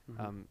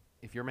 Mhm.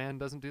 If your man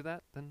doesn't do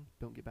that, then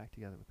don't get back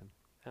together with him.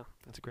 Yeah,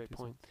 that's a Don't great do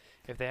so. point.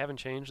 If they haven't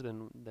changed,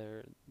 then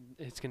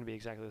it's going to be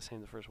exactly the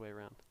same the first way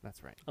around.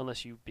 That's right.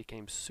 Unless you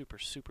became super,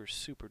 super,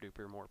 super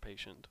duper more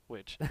patient,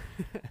 which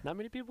not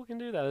many people can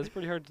do that. It's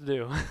pretty hard to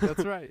do.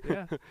 That's right.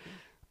 Yeah.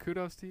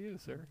 Kudos to you,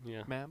 sir.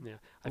 Yeah, Ma'am. Yeah,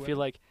 I Whoever. feel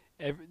like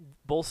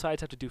both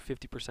sides have to do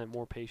 50%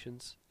 more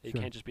patience. It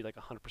Sure. can't just be like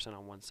 100%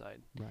 on one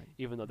side, Right.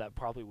 even though that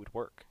probably would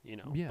work, you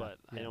know. Yeah, But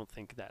I yeah. don't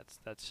think that's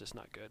just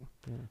not good.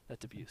 Yeah.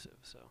 That's abusive.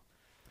 So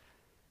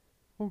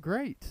Well,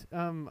 great.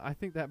 I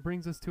think that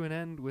brings us to an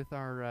end with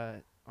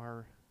our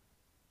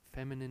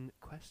feminine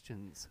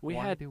questions. we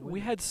Why do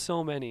women- had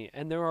so many,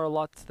 and there are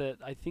lots that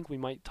I think we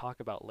might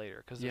talk about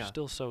later because they're Yeah.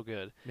 still so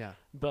good. Yeah.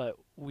 But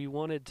we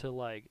wanted to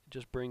like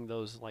just bring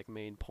those like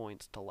main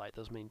points to light,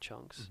 those main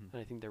chunks, Mhm.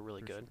 and I think they're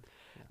really For good.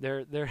 sure.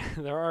 There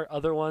there are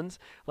other ones.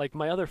 Like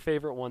my other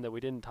favorite one that we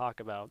didn't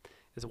talk about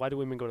is why do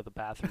women go to the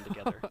bathroom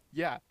together?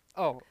 Yeah.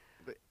 Oh,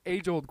 the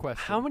age-old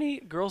question. How many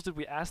girls did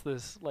we ask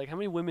this? Like how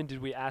many women did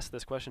we ask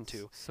this question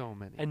to? So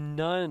many. And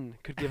none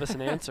could give us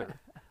an answer.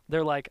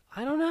 They're like,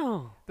 I don't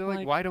know. They're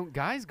like, why don't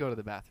guys go to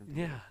the bathroom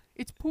together? Yeah.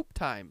 It's poop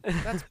time.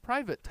 That's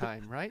private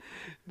time, right?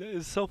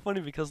 It's so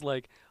funny because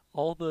like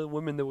all the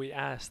women that we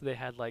asked, they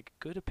had like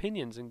good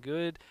opinions and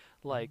good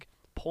like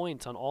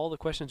points on all the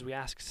questions we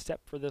asked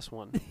except for this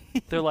one.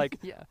 They're like,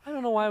 Yeah. I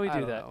don't know why we I do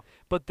don't that. know.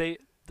 But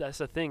that's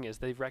the thing is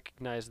they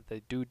recognize that they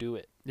do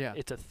it. Yeah.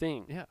 It's a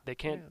thing. Yeah. They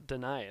can't Yeah.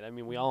 deny it. I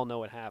mean, we all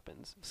know it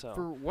happens. So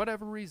For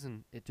whatever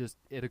reason, it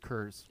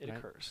occurs. it right?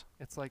 occurs.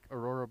 It's like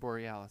Aurora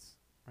Borealis.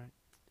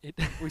 It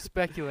We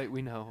speculate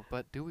we know,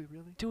 but do we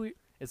really? do we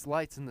It's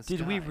lights in the sky.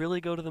 did we really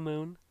go to the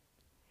moon?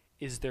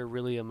 Is there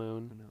really a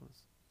moon? Who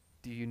knows?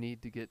 Do you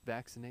need to get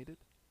vaccinated?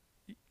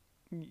 You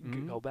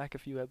could Mm. go back a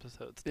few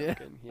episodes, Yeah,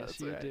 Duncan. Yes,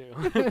 that's you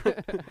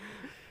right. do.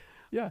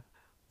 Yeah.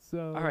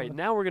 So. All right,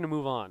 now we're going to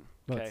move on,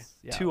 okay, let's-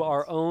 yeah, to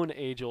our let's- own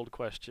age-old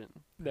question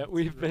that Let's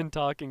we've do been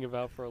talking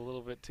about for a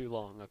little bit too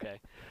long,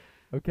 okay?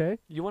 Okay.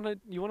 You want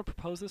to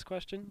propose this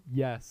question?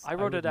 Yes. I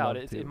wrote would it out.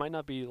 love to. It might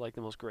not be like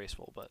the most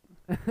graceful, but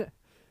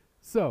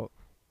So,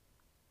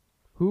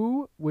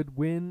 who would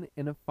win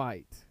in a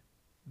fight?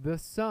 The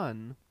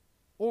sun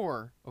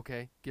or,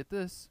 okay, get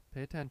this,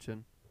 pay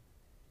attention,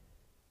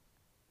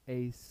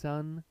 a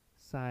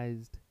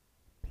sun-sized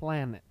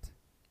planet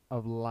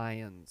of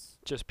lions.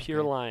 just pure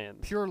Okay.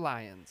 lions. Pure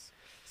lions.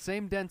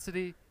 Same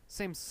density,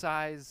 same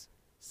size,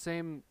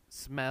 same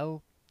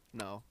smell.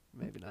 No,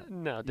 maybe not.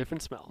 No,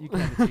 different smell. You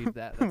can't achieve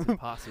that. That's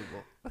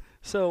impossible.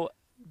 So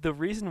the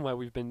reason why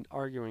we've been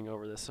arguing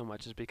over this so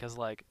much is because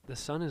like the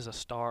sun is a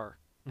star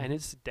and Mhm.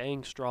 it's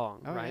dang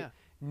strong, Oh, right? yeah.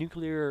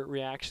 Nuclear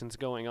reactions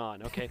going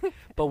on, okay?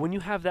 But when you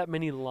have that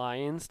many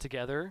lions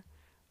together,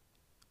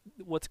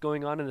 what's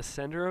going on in the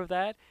center of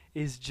that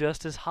is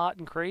just as hot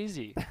and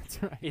crazy.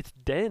 That's right. It's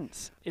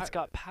dense. It's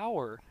got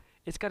power.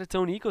 It's got its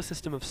own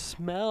ecosystem of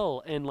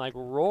smell and like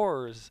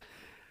roars.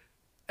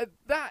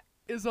 That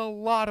is a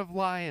lot of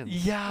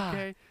lions. Yeah.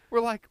 Okay.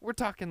 We're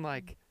talking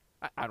like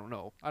I don't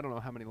know. I don't know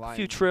how many A lions.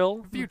 few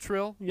trill. Few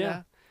trill.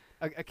 Yeah.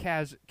 A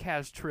cas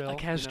trill. A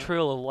cash you know?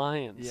 trill of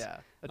lions. Yeah.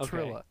 A Okay.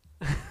 trilla.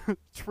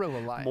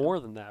 Trilla lion. More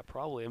than that,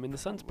 probably. I mean, the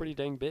sun's Probably.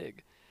 pretty dang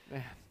big.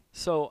 Man.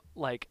 So,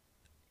 like,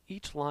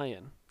 each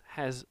lion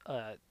has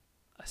a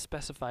a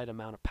specified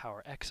amount of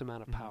power, X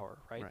amount of Mhm. power,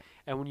 right? Right.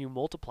 And when you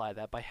multiply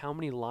that by how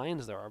many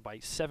lions there are, by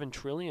 7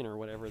 trillion or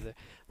whatever,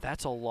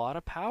 that's a lot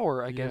of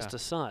power against Yeah. the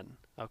sun.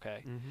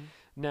 Okay. Mm-hmm.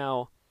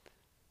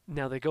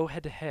 Now they go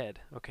head to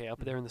head. Okay, up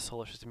there in the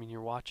solar system, and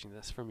you're watching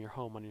this from your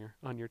home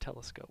on your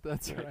telescope.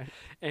 That's right.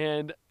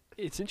 And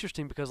it's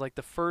interesting because like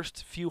the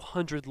first few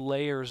hundred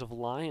layers of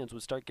lions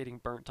would start getting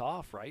burnt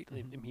off, right,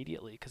 Mhm.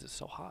 immediately because it's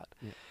so hot.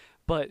 Yeah.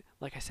 But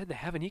like I said, they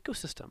have an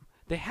ecosystem.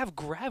 They have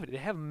gravity. They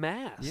have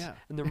mass. Yeah.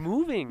 And they're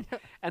moving. Yeah.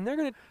 And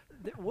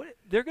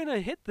they're gonna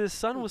hit the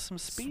sun with some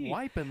speed.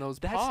 Swiping those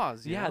That's,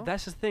 paws. You yeah, know?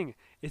 that's the thing.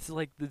 It's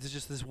like there's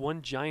just this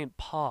one giant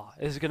paw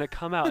is gonna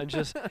come out and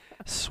just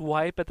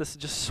swipe at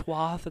just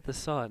swath at the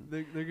sun.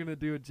 They're gonna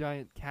do a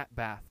giant cat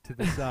bath to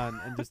the sun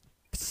and just.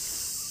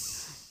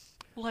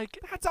 Like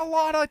That's a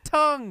lot of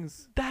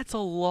tongues. that's a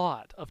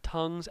lot of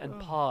tongues and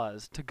Ugh.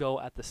 paws to go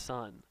at the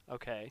sun.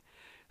 Okay,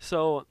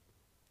 so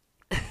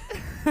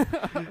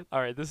all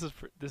right, this is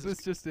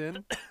This just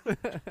in.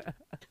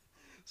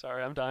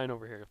 sorry, I'm dying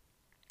over here.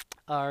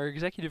 Our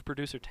executive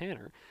producer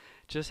Tanner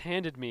just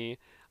handed me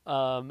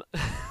the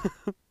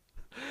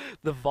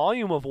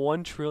volume of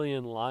 1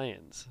 trillion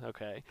lions.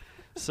 Okay,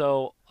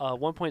 so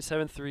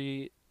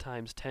 1.73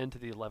 times 10 to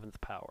the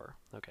 11th power.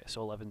 Okay,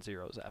 so 11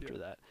 zeros after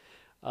Yeah.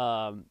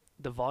 that.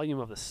 The volume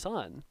of the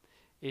sun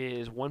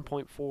is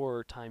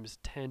 1.4 times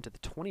 10 to the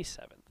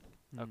 27th.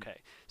 Mm.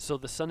 Okay, so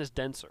the sun is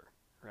denser,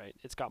 right?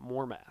 It's got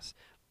more mass,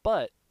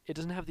 but it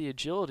doesn't have the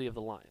agility of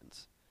the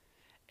lions.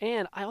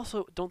 And I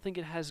also don't think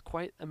it has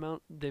quite the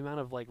amount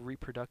of like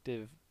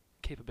reproductive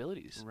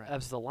capabilities Right.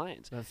 as the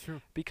lions. That's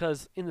true.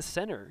 Because in the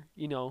center,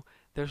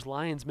 there's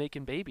lions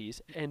making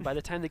babies, and by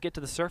the time they get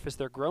to the surface,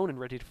 they're grown and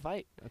ready to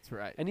fight. That's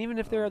right. And even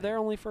if Oh, they're man. there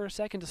only for a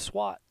second to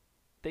swat,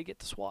 they get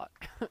to swat.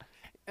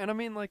 And I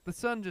mean, like, the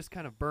sun just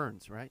kind of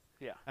burns, right?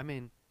 Yeah. I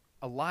mean,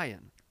 a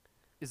lion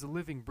is a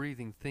living,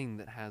 breathing thing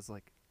that has,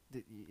 like,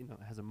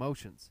 has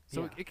emotions.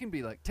 So Yeah. it can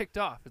be, like, ticked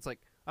off. It's like,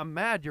 I'm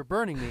mad you're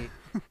burning me,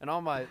 and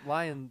all my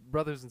lion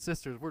brothers and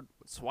sisters, we're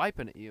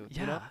swiping at you. Yeah.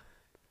 You know?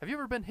 Have you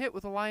ever been hit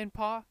with a lion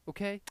paw?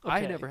 Okay. I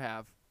Okay. never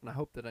have, and I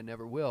hope that I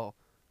never will.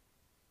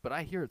 But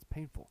I hear it's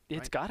painful.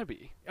 It's right? got to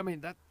be. I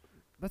mean,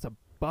 that's a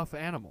buff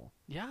animal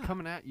Yeah.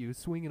 coming at you,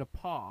 swinging a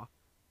paw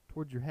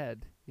towards your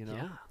head,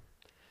 Yeah.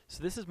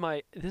 So this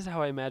is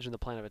how I imagine the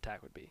plan of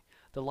attack would be.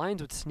 The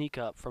lions would sneak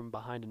up from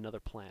behind another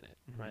planet,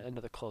 right? Mhm.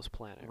 Another close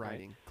planet, right?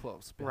 Riding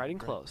close. Riding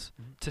right? close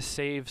Mhm. to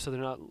save so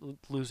they're not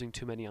losing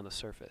too many on the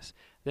surface.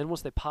 Then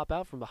once they pop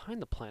out from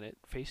behind the planet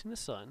facing the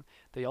sun,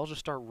 they all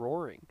just start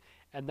roaring.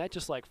 And that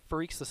just like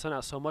freaks the sun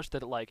out so much that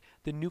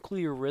the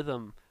nuclear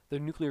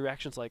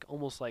reactions like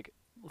almost like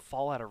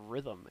fall out of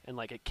rhythm and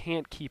like it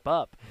can't keep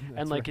up. That's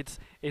And like right.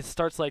 it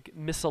starts like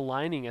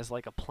misaligning as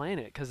like a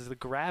planet because of the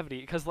gravity,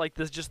 because like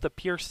there's just the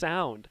pure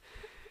sound.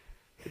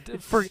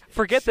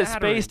 Forget that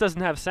shattering. space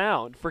doesn't have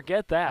sound.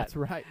 Forget that. That's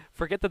right.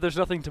 Forget that there's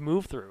nothing to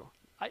move through.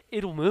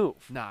 It'll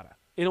move. Nada.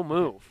 It'll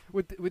move.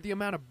 With the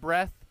amount of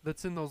breath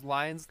that's in those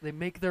lions, they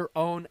make their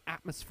own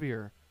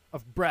atmosphere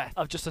of breath.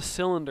 Of just a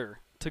cylinder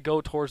to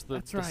go towards the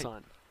That's right.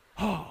 sun.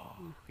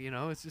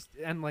 It's just,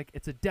 and like,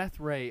 it's a death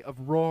ray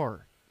of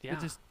roar. Yeah. It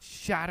just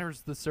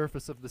shatters the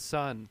surface of the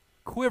sun,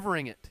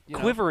 quivering it. You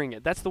know? Quivering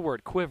it. That's the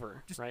word,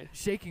 quiver, Just right?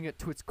 shaking it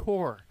to its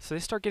core. So they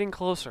start getting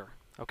closer,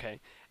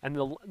 okay? And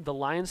the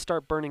lions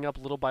start burning up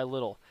little by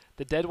little.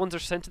 The dead ones are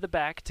sent to the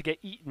back to get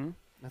eaten.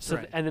 That's So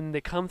right. and then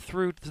they come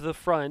through to the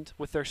front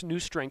with their new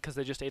strength because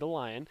they just ate a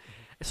lion.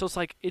 Mm-hmm. So it's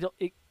like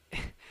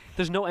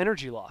there's no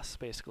energy loss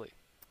basically.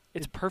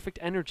 It's perfect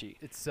energy.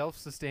 It's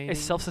self-sustaining. It's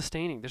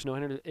self-sustaining. There's no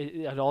energy.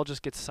 It all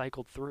just gets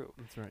cycled through.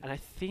 That's right. And I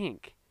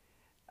think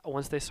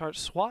once they start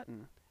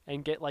swatting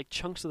and get like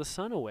chunks of the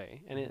sun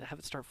away and have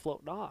it start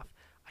floating off,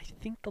 I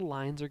think the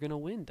lions are gonna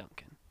win,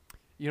 Duncan.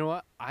 You know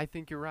what? I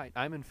think you're right.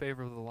 I'm in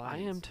favor of the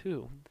lions. I am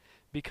too,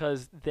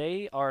 because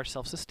they are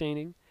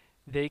self-sustaining.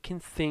 They can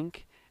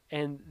think.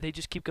 And they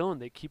just keep going.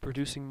 They keep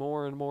producing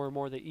more and more and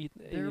more. They eat.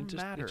 Their They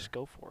matter. just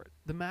go for it.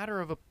 The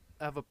matter of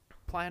a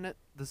planet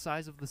the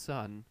size of the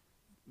sun,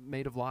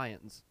 made of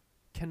lions,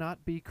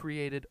 cannot be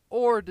created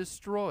or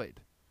destroyed.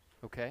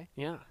 Okay?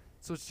 Yeah.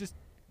 So it's just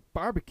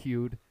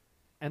barbecued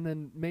and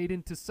then made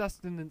into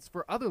sustenance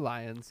for other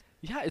lions.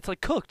 Yeah, it's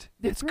like cooked.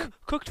 That's It's right.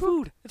 cooked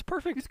food. It's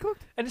perfect. It's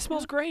cooked. And it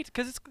smells great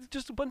because it's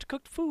just a bunch of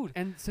cooked food.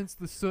 And since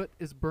the soot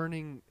is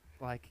burning,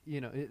 like,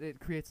 it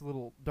creates a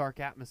little dark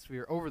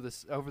atmosphere over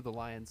the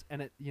lions,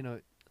 and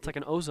It's like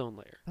an ozone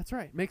layer. that's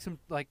right, makes them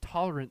like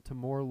tolerant to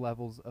more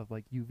levels of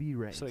like UV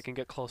rays. So they can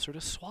get closer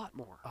to SWAT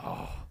more.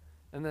 Oh,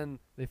 and then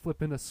they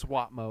flip into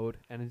SWAT mode,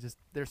 and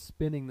they're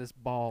spinning this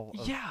ball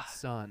of Yeah,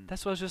 sun.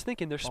 That's what I was just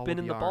thinking. They're Ball of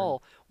spinning the yarn.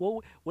 ball.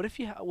 What if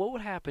what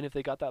would happen if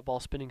they got that ball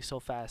spinning so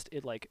fast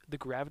it like the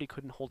gravity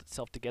couldn't hold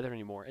itself together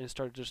anymore and it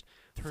started just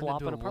Turned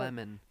flopping into a apart?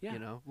 lemon,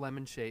 Yeah.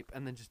 lemon shape,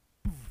 and then just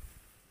poof,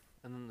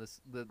 and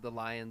then the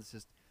lions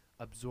just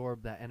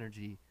absorb that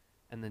energy,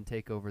 and then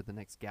take over the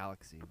next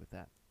galaxy with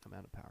that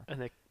amount of power. And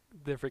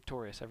they're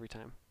victorious every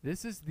time.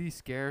 This is the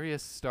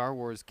scariest Star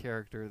Wars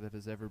character that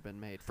has ever been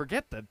made.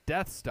 Forget the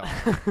Death Star.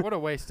 What a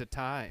waste of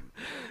time.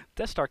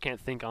 Death Star can't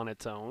think on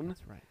its own.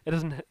 That's right. It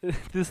doesn't.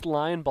 This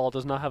lion ball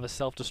does not have a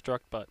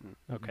self-destruct button.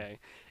 Mhm. Okay,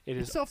 it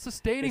It's is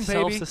self-sustaining, a baby.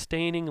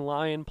 self-sustaining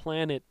lion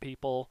planet,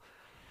 people.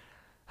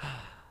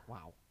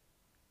 Wow.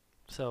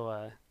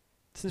 So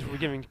since we're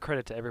giving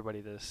credit to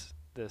everybody this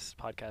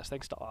podcast,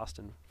 thanks to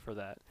Austin for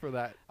that. For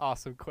that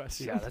awesome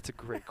question. Yeah, that's a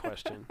great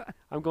question.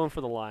 I'm going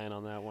for the lion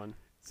on that one.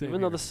 Same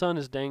Even though here. the sun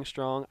is dang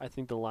strong, I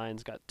think the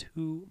lion's got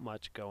too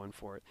much going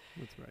for it.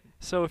 That's right.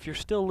 So if you're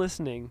still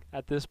listening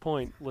at this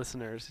point,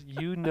 listeners,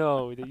 you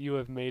know that you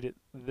have made it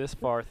this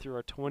far through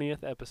our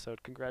 20th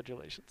episode.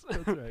 Congratulations.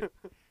 That's right.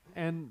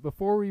 And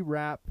before we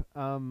wrap,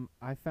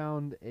 I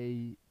found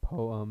a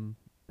poem,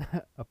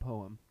 a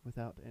poem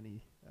without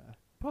any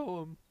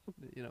poem,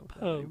 without any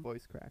Poem.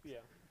 voice cracks.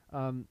 Yeah.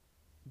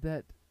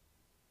 That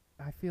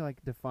I feel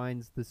like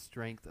defines the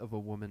strength of a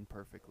woman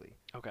perfectly.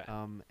 Okay.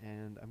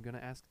 And I'm gonna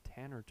ask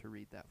Tanner to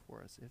read that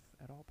for us, if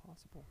at all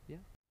possible.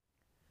 Yeah.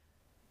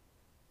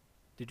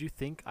 Did you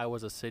think I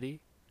was a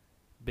city,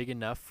 big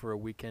enough for a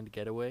weekend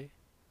getaway?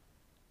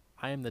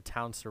 I am the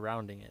town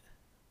surrounding it,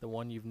 the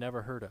one you've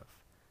never heard of,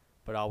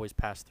 but always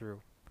pass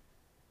through.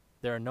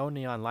 There are no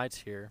neon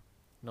lights here,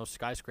 no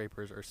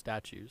skyscrapers or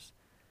statues,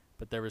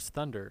 but there is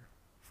thunder,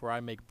 for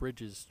I make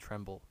bridges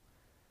tremble.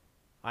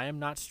 I am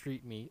not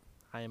street meat,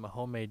 I am a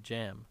homemade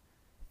jam,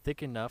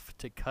 thick enough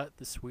to cut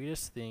the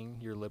sweetest thing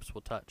your lips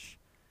will touch.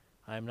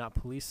 I am not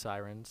police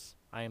sirens,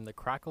 I am the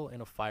crackle in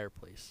a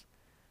fireplace.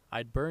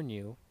 I'd burn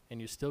you, and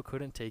you still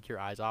couldn't take your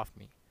eyes off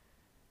me,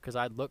 'cause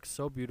I'd look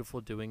so beautiful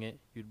doing it,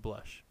 you'd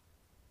blush.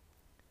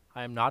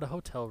 I am not a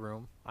hotel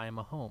room, I am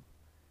a home.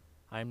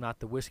 I am not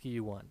the whiskey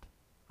you want,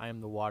 I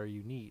am the water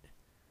you need.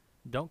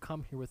 Don't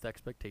come here with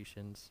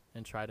expectations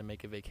and try to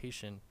make a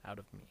vacation out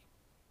of me.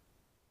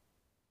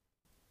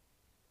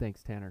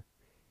 Thanks, Tanner.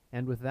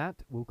 And with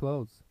that, we'll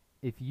close.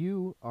 If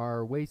you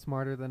are way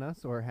smarter than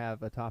us or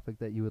have a topic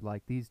that you would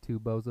like these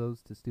two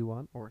bozos to stew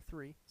on, or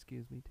three,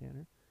 excuse me,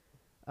 Tanner,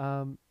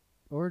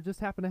 or just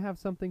happen to have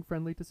something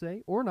friendly to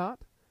say, or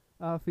not,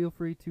 feel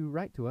free to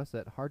write to us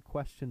at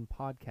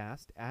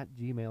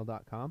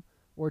hardquestionpodcast@gmail.com,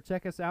 or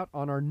check us out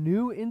on our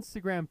new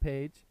Instagram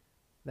page.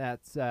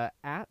 That's at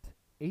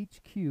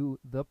HQ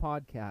the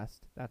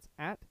podcast. That's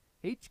at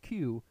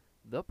HQ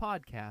the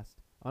podcast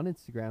on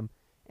Instagram.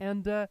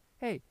 And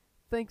hey,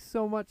 thanks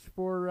so much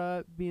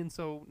for being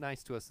so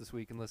nice to us this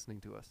week and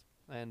listening to us.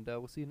 And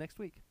we'll see you next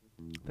week.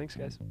 Thanks,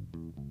 guys.